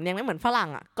สำเนียงไม่เหมือนฝรั่ง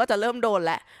ก็จะเริ่มโดนแ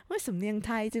หละสำเนียงไ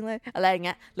ทยจริงเลยอะไรเ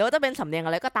งี้ยแล้วจะเป็นสำเนียงอ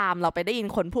ะไรก็ตามเราไปได้ยิน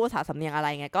คนพูดภาษาสำเนียงอะไร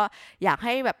เงี้ยก็อยากใ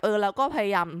ห้แบบเราก็พย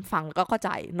ายามฟังก็เข้าใจ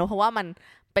เนอะเพราะว่ามัน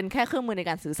เป็นแค่เครื่องมือใน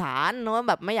การสื่อสารเนอะ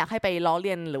แบบไม่อยากให้ไปล้อเ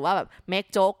ลียนหรือว่าแบบ make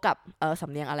joke กับสำ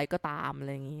เนียงอะไรก็ตามอะไ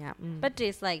รอย่างเงี้ย But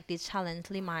this challenge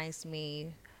reminds me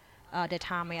the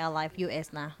time I arrived US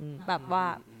นะแบบว่า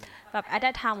แบบ at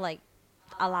that time like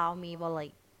allow me but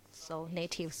like so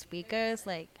native speakers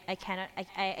like I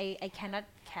cannot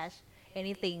catch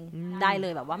anything ได้เล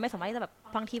ยแบบว่าไม่สามารถที่จะแบบ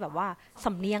บางทีแบบว่าส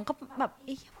ำเนียงก็แบบ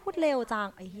พูดเร็วจัง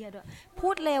เฮียด้วยพู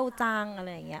ดเร็วจังอะไร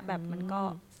อย่างเงี้ยแบบมัน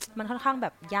ค่อนข้างแบ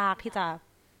บยากที่จะ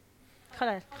เ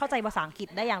ข้าใจภาษาอังกฤษ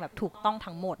ได้อย่างแบบถูกต้อง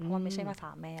ทั้งหมดเพราะมันไม่ใช่ภาษา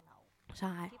แม่เราใ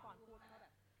ช่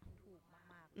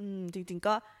จริงๆ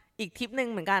ก็อีกทิปนึง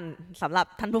เหมือนกันสำหรับ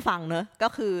ท่านผู้ฟังเนอะก็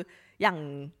คืออย่าง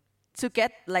to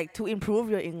get like to improve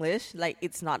your English like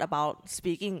it's not about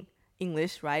speaking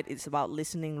English right it's about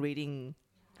listening reading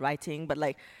writing but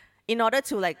like in order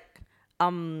to like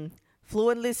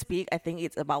fluently speak I think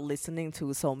it's about listening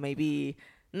too so maybe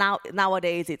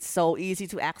nowadays it's so easy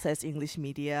to access English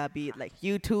media be it like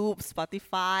YouTube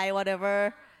Spotify whatever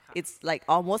it's like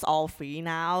almost all free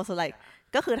now so like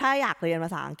ก็คือถ้าอยากเรียนภ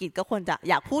าษาอังกฤษก็ควรจะ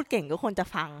อยากพูดเก่งก็ควรจะ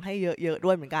ฟังให้เยอะๆด้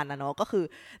วยเหมือนกันนะเนาะก็คือ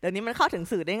เดี๋ยวนี้มันเข้าถึง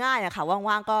สื่อได้ง่ายค่ะ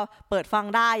ว่างๆก็เปิดฟัง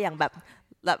ได้อย่างแบบ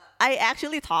I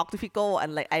actually talked to Pico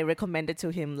and like I recommended to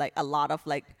him like a lot of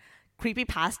like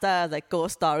creepypasta like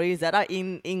ghost stories that are in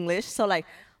English so like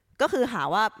ก็คือหา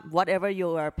ว่า whatever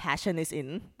your passion is in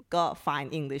ก็ find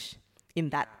English in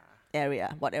that area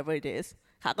whatever it is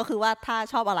ค่ะก็คือว่าถ้า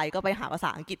ชอบอะไรก็ไปหาภาษา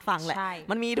อังกฤษฟังแหละ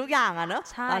มันมีทุกอย่างเนอะ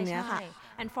ตอนนี้ค่ะ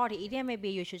and for the idiom maybe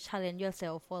you should challenge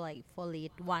yourself for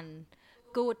read one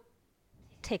good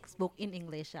textbook in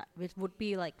English which would be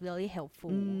like really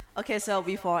helpful okay so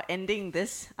before ending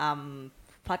this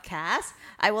podcast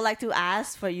I would like to ask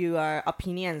for your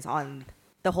opinions on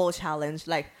the whole challenge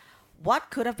like what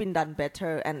could have been done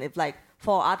better and if like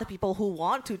for other people who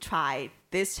want to try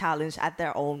this challenge at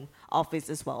their own office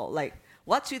as well like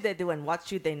what should they do and what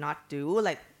should they not do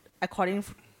like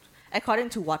according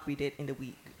to what we did in the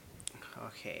week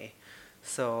okay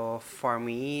so for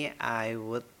me I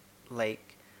would like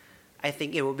I think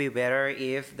it would be better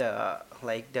if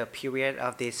the period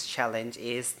of this challenge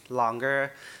is longer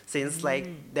since like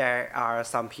there are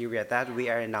some period that we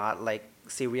are not like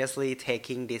seriously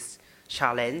taking this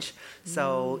challenge. So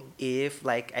if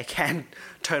like I can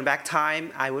turn back time,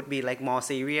 I would be like more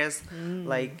serious,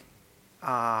 like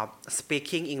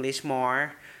speaking English more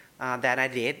than I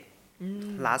did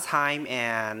last time.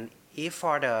 And if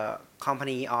for the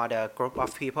company or the group of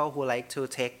people who like to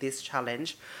take this challenge,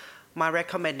 my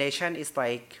recommendation is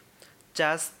like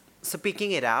just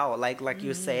speaking it out, like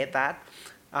you said that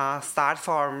start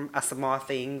from a small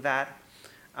thing that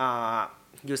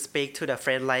you speak to the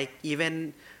friend, like even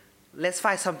let's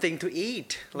find something to eat,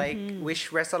 like which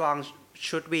restaurant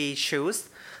should we choose,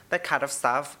 that kind of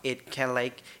stuff. It can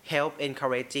like help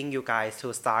encouraging you guys to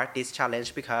start this challenge,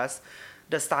 because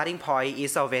the starting point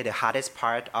is always the hardest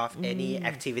part of any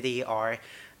activity or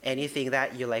anything that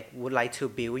you like would like to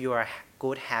build your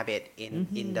good habit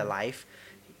in the life.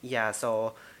 Yeah, so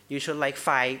you should like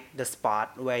find the spot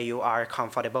where you are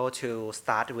comfortable to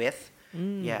start with.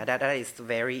 Yeah, that is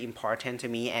very important to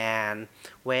me. And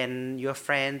when your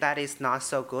friend that is not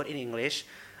so good in English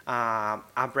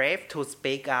are brave to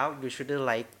speak out, you shouldn't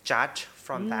like judge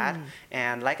from that.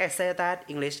 And like I said, that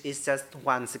English is just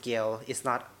one skill. It's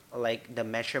not like the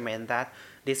measurement that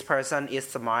this person is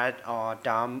smart or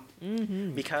dumb,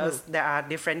 because there are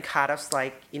different kind of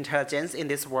like intelligence in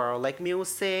this world, like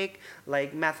music,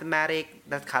 like mathematics,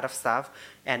 that kind of stuff.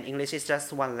 And English is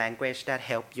just one language that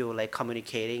help you like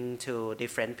communicating to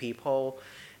different people.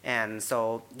 And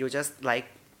so you just like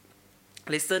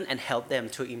listen and help them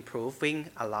to improving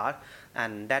a lot.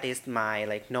 And that is my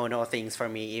like no things for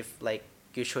me. If like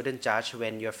you shouldn't judge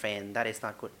when your friend that is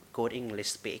not good English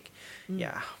speak.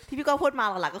 Yeah. ที่พี่ก็พูดมา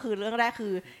หลักๆก็คือเรื่องแรกคื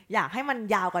ออยากให้มัน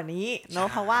ยาวกว่านี้เนาะ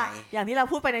เพราะว่าอย่างที่เรา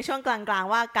พูดไปในช่วงกลาง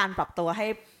ๆว่าการปรับตัวให้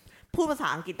พูดภาษา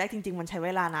อังกฤษได้จริงๆมันใช้เว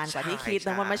ลานานกว่าที่คิดน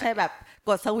ะมันไม่ใช่แบบก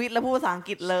ดสวิตช์แล้วพูดภาษาอัง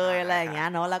กฤษเลยอะไรอย่างเงี้ย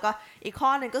เนาะแล้วก็อีกข้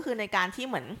อนึงก็คือในการที่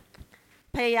เหมือน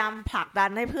พยายามผลักดัน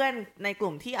ให้เพื่อนในก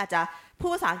ลุ่มที่อาจจะพูด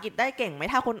ภาษาอังกฤษได้เก่งไม่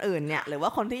เท่าคนอื่นเนี่ยหรือว่า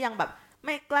คนที่ยังแบบไ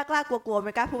ม่กล้ากลัวไ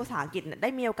ม่กล้าพูดภาษาอังกฤษได้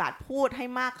มีโอกาสพูดให้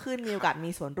มากขึ้นมีโอกาสมี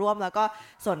ส่วนร่วมแล้วก็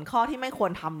ส่วนข้อที่ไม่คว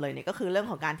รทำเลยเนี่ยก็คือเรื่อง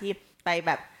ของการที่ไปแ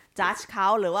บบจัดเขา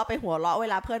หรือว่าไปหัวเราะเว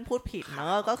ลาเพื่อนพูดผิดเนอ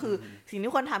ะก็คือสิ่ง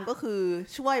ที่ควรทำก็คือ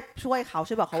ช่วยเขา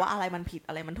ช่วยบอกเขาว่าอะไรมันผิด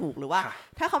อะไรมันถูกหรือว่า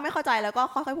ถ้าเขาไม่เข้าใจแล้วก็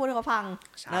ค่อยๆพูดให้เขาฟัง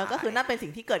เนอะก็คือนั่นเป็นสิ่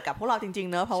งที่เกิดกับพวกเราจริง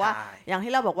ๆเนอะเพราะว่าอย่าง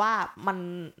ที่เราบอกว่า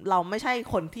เราไม่ใช่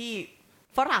คนที่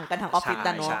ฝรั่งกันทางออฟฟิศแ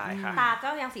ต่เนาะตาก็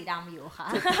ยังสีดำอยู่ค่ะ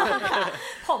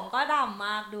ผมก็ดำม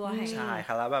ากด้วยใช่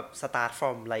ค่ะแล้วแบบ start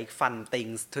from like fun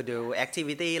things to do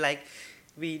activity like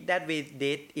we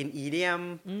did in idiom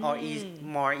or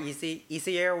more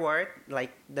easier word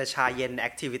like the ชาเย็น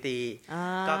activity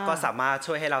ก็สามารถ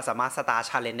ช่วยให้เราสามารถ start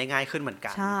challenge ได้ง่ายขึ้นเหมือนกั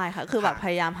นใช่ค่ะคือแบบพ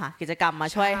ยายามหากิจกรรมมา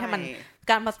ช่วยให้มัน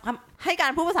ให้กา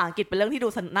รพูดภาษาอังกฤษเป็นเรื่องที่ดู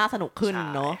น่าสนุกขึ้น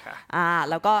เนาะ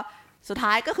แล้วก็สุด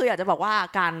ท้ายก็คืออยากจะบอกว่า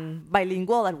การ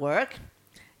bilingual at work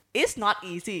is not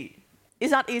easy.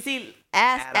 It's not easy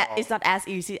it's not as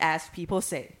easy as people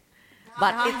say.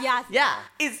 But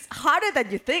it's harder than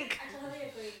you think.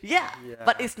 Yeah,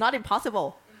 but it's not impossible,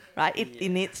 right?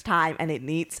 It needs time and it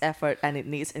needs effort and it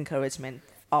needs encouragement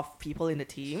of people in the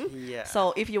team. So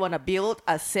if you want to build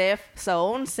a safe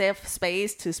zone, safe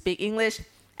space to speak English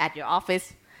at your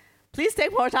office,please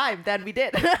take more time than we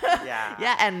did.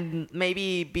 Yeah, and maybe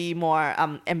be more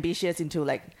ambitious into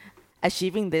like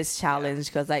achieving this challenge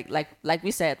because like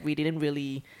we said, we didn't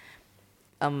really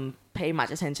pay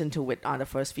much attention to it on the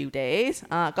first few days.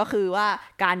 ก็คือว่า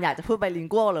การอยากจะพูด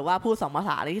bilingual หรือว่าพูด2ภาษ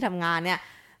าในที่ทำงานเนี่ย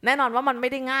แน่นอนว่ามันไม่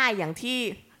ได้ง่ายอย่างที่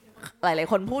หลาย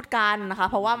ๆคนพูดกันนะคะ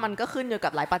เพราะว่ามันก็ขึ้นอยู่กั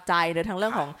บหลายปัจจัยโดยทั้งเรื่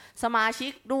องของสมาชิ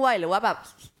กด้วยหรือว่าแบบ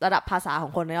ระดับภาษาขอ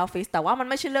งคนในออฟฟิศแต่ว่ามัน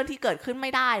ไม่ใช่เรื่องที่เกิดขึ้นไ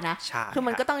ม่ได้นะคือ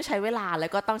มันก็ต้องใช้เวลาแล้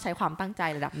วก็ต้องใช้ความตั้งใจ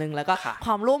ระดับนึงแล้วก็ค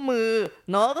วามร่วมมือ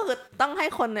เนาะก็คือต้องให้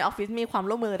คนในออฟฟิศมีความ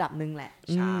ร่วมมือระดับนึงแหละ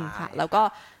ค่ะแล้วก็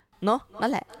เนาะนั่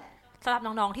นแหละสำหรับ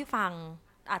น้องๆที่ฟัง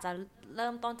อาจจะเ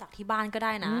ริ่มต้นจากที่บ้านก็ไ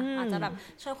ด้นะอาจจะแบบ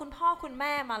ชวนคุณพ่อคุณแ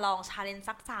ม่มาลองชาเลนจ์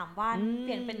สัก3วันเป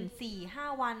ลี่ยนเป็น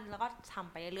 4-5 วันแล้วก็ท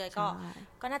ำไปเรื่อยๆ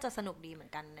ก็น่าจะสนุกดีเหมือ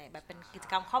นกันในแบบเป็นกิจ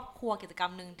กรรมครอบครัวกิจกรร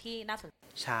มนึงที่น่าสนใจ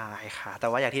ใช่ค่ะแต่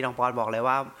ว่าอย่างที่น้องปอนบอกเลย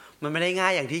ว่ามันไม่ได้ง่า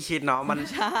ยอย่างที่คิดเนาะมัน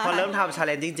พอเริ่มทำชาเ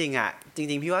ลนจ์จริงๆอ่ะจ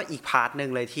ริงๆพี่ว่าอีกพาร์ทนึง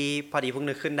เลยที่พอดีเพิ่ง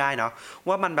นึกขึ้นได้เนาะ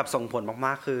ว่ามันแบบส่งผลม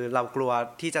ากๆคือเรากลัว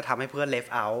ที่จะทำให้เพื่อน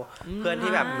left out เพื่อน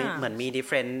ที่แบบเหมือนมี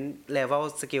different level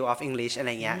skill of English อะไร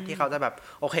เงี้ยที่เขาจะแบบ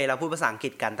โอเคเราพูดภาษาอังกฤ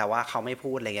ษกันแต่ว่าเขาไม่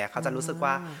พูดอะไรเงี้ยเขาจะรู้สึก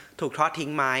ว่าถูกทอดทิ้ง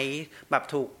ไหมแบบ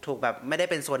ถูกแบบไม่ได้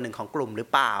เป็นส่วนหนึ่งของกลุ่มหรือ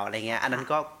เปล่าอะไรเงี้ยอันนั้น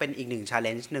ก็เป็นอีกหนึ่ง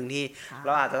challenge นึงที่เร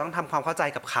าอาจจะต้องทำความเข้าใจ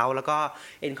กับเขาแล้วก็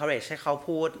encourage ให้เขา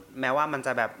พูดแม้ว่ามันจ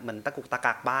ะแบบเหมือนตะกุกตะ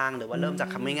กักบ้างหรือว่าเริ่มจาก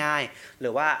คำง่ายๆหรื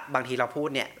อว่าบางทีเราพูด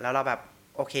เนี่ยแล้วเราแบบ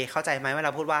โอเคเข้าใจไหมว่าเร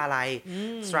าพูดว่าอะไร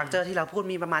structure ที่เราพูด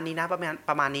มีประมาณนี้นะป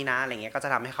ระมาณนี้นะอะไรเงี้ยก็จะ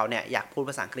ทำให้เขาเนี่ยอยากพูด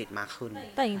ภาษาอังกฤษมากขึ้น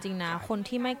แต่จริงๆนะคน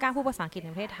ที่ไม่กล้าพูดภาษาอังกฤษใน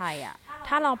ประเทศไทยอ่ะ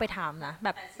ถ้าลองไปถามนะแบ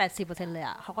บ 80% เลย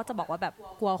อ่ะเขาก็จะบอกว่าแบบ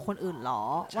กลัวคนอื่นล้อ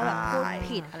ว่าแบบพูด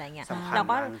ผิดอะไรเงี้ยแล้ว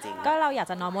ก็เราอยาก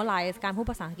จะ normalize การพูด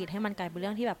ภาษาอังกฤษให้มันกลายเป็นเรื่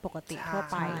องที่แบบปกติทั่ว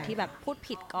ไปที่แบบพูด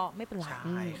ผิดก็ไม่เป็นไร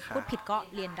พูดผิดก็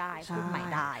เรียนได้พูดใหม่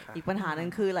ได้อีกปัญหานึง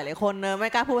คือหลายๆคนไม่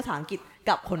กล้าพูดภาษาอังกฤษ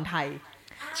กับคนไทย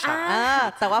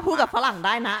แต่ว่าพูดกับฝรั่งไ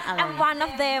ด้นะอะไร I'm one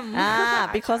of them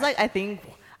because like I think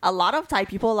a lot of Thai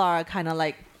people are kind of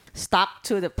like stuck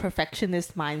to the perfectionist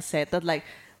mindset that like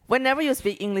whenever you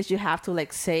speak English you have to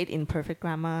like say it in perfect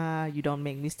grammar you don't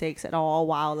make mistakes at all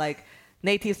while like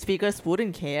native speakers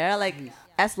wouldn't care like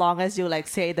as long as you like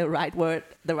say the right word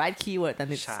the right keyword then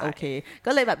it's okay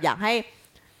ก็เลยแบบอยากให้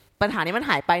ปัญหานี้มัน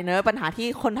หายไปเนอะปัญหาที่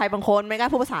คนไทยบางคนไม่กล้า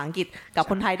พูดภาษาอังกฤษกับ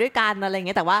คนไทยด้วยกันอะไรเ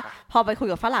งี้ยแต่ว่าพอไปคุย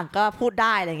กับฝรั่งก็พูดไ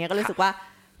ด้อะไรเงี้ยก็รู้สึกว่า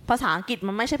ภาษาอังกฤษ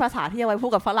มันไม่ใช่ภาษาที่เอาไว้พู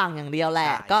ดกับฝรั่งอย่างเดียวแหล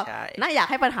ะก็น่าอยาก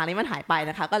ให้ปัญหานี้มันหายไป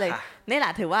นะคะก็เลยนี่แหล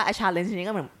ะถือว่าไอ้ challenge นี้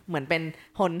ก็เหมือนเป็น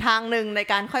หนทางนึงใน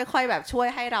การค่อยๆแบบช่วย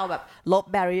ให้เราแบบลบ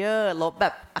barrier ลบแบ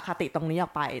บอคติตรงนี้ออ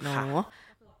กไปเนาะ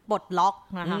ปลดล็อก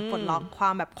นะคะปลดล็อก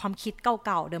ความคิดเ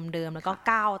ก่าๆเดิมๆแล้วก็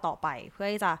ก้าวต่อไปเพื่อ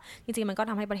ที่จะจริงๆมันก็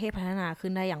ทำให้ประเทศพัฒนาขึ้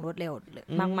นได้อย่างรวดเร็ว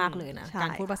มากๆเลยนะการ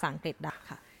พูดภาษาอังกฤษได้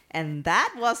ค่ะ And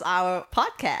that was our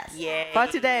podcast for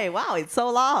today. Wow, it's so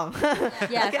long.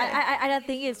 Yes, okay. I don't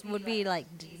think it would be like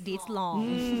this long.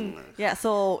 Yeah,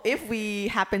 so if we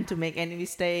happen to make any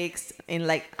mistakes in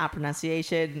like our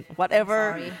pronunciation, whatever,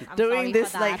 during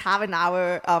this like half an hour,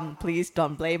 please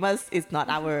don't blame us. It's not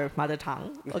our mother tongue.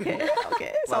 Okay.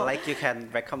 Okay. So well, like you can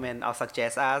recommend or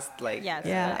suggest us like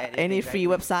any free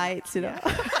websites, you know.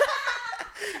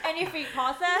 Any free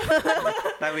courses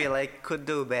that we like could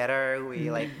do better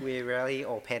we really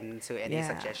open to any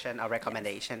suggestion or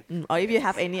recommendation or if you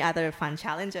have any other fun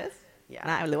challenges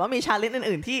นะหรือว่ามี challenge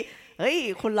อื่นๆที่เฮ้ย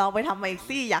คุณลองไปทำมาอีก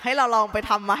สิอยากให้เราลองไป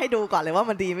ทำมาให้ดูก่อนเลยว่า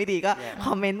มันดีไม่ดีก็ค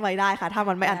อมเมนต์ไว้ได้ค่ะถ้า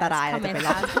มันไม่อันตรายจะไปล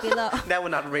อง That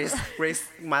would not risk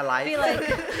my life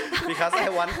because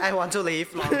I want to live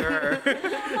longer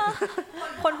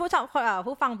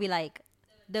ผู้ฟัง be like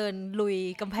เดินลุย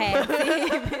กำแพงสิ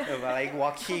like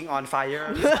walking on fire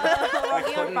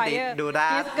walking on fire do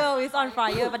that this girl is on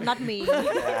fire but not me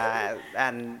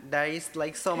and there is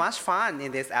like so much fun in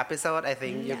this episode I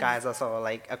think you guys also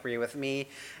like agree with me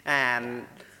and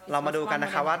เรามาดูกันน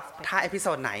ะคะว่าถ้าเอพิโซ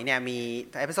ดไหนเนี่ยมี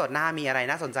เอพิโซดหน้ามีอะไร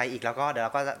น่าสนใจอีกแล้วก็เดี๋ยวเร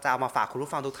าก็จะเอามาฝากคุณ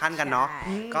ผู้ฟังทุกท่านกันเนาะ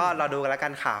ก็เราดูกันแล้วกั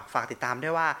นค่ะฝากติดตามด้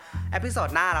วยว่าเอพิโซด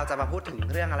หน้าเราจะมาพูดถึง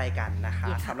เรื่องอะไรกันนะคะ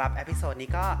สำหรับเอพิโซดนี้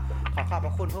ก็ขอบพร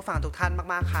ะคุณผู้ฟังทุกท่าน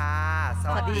มากๆค่ะส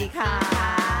วัสดีค่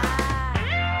ะ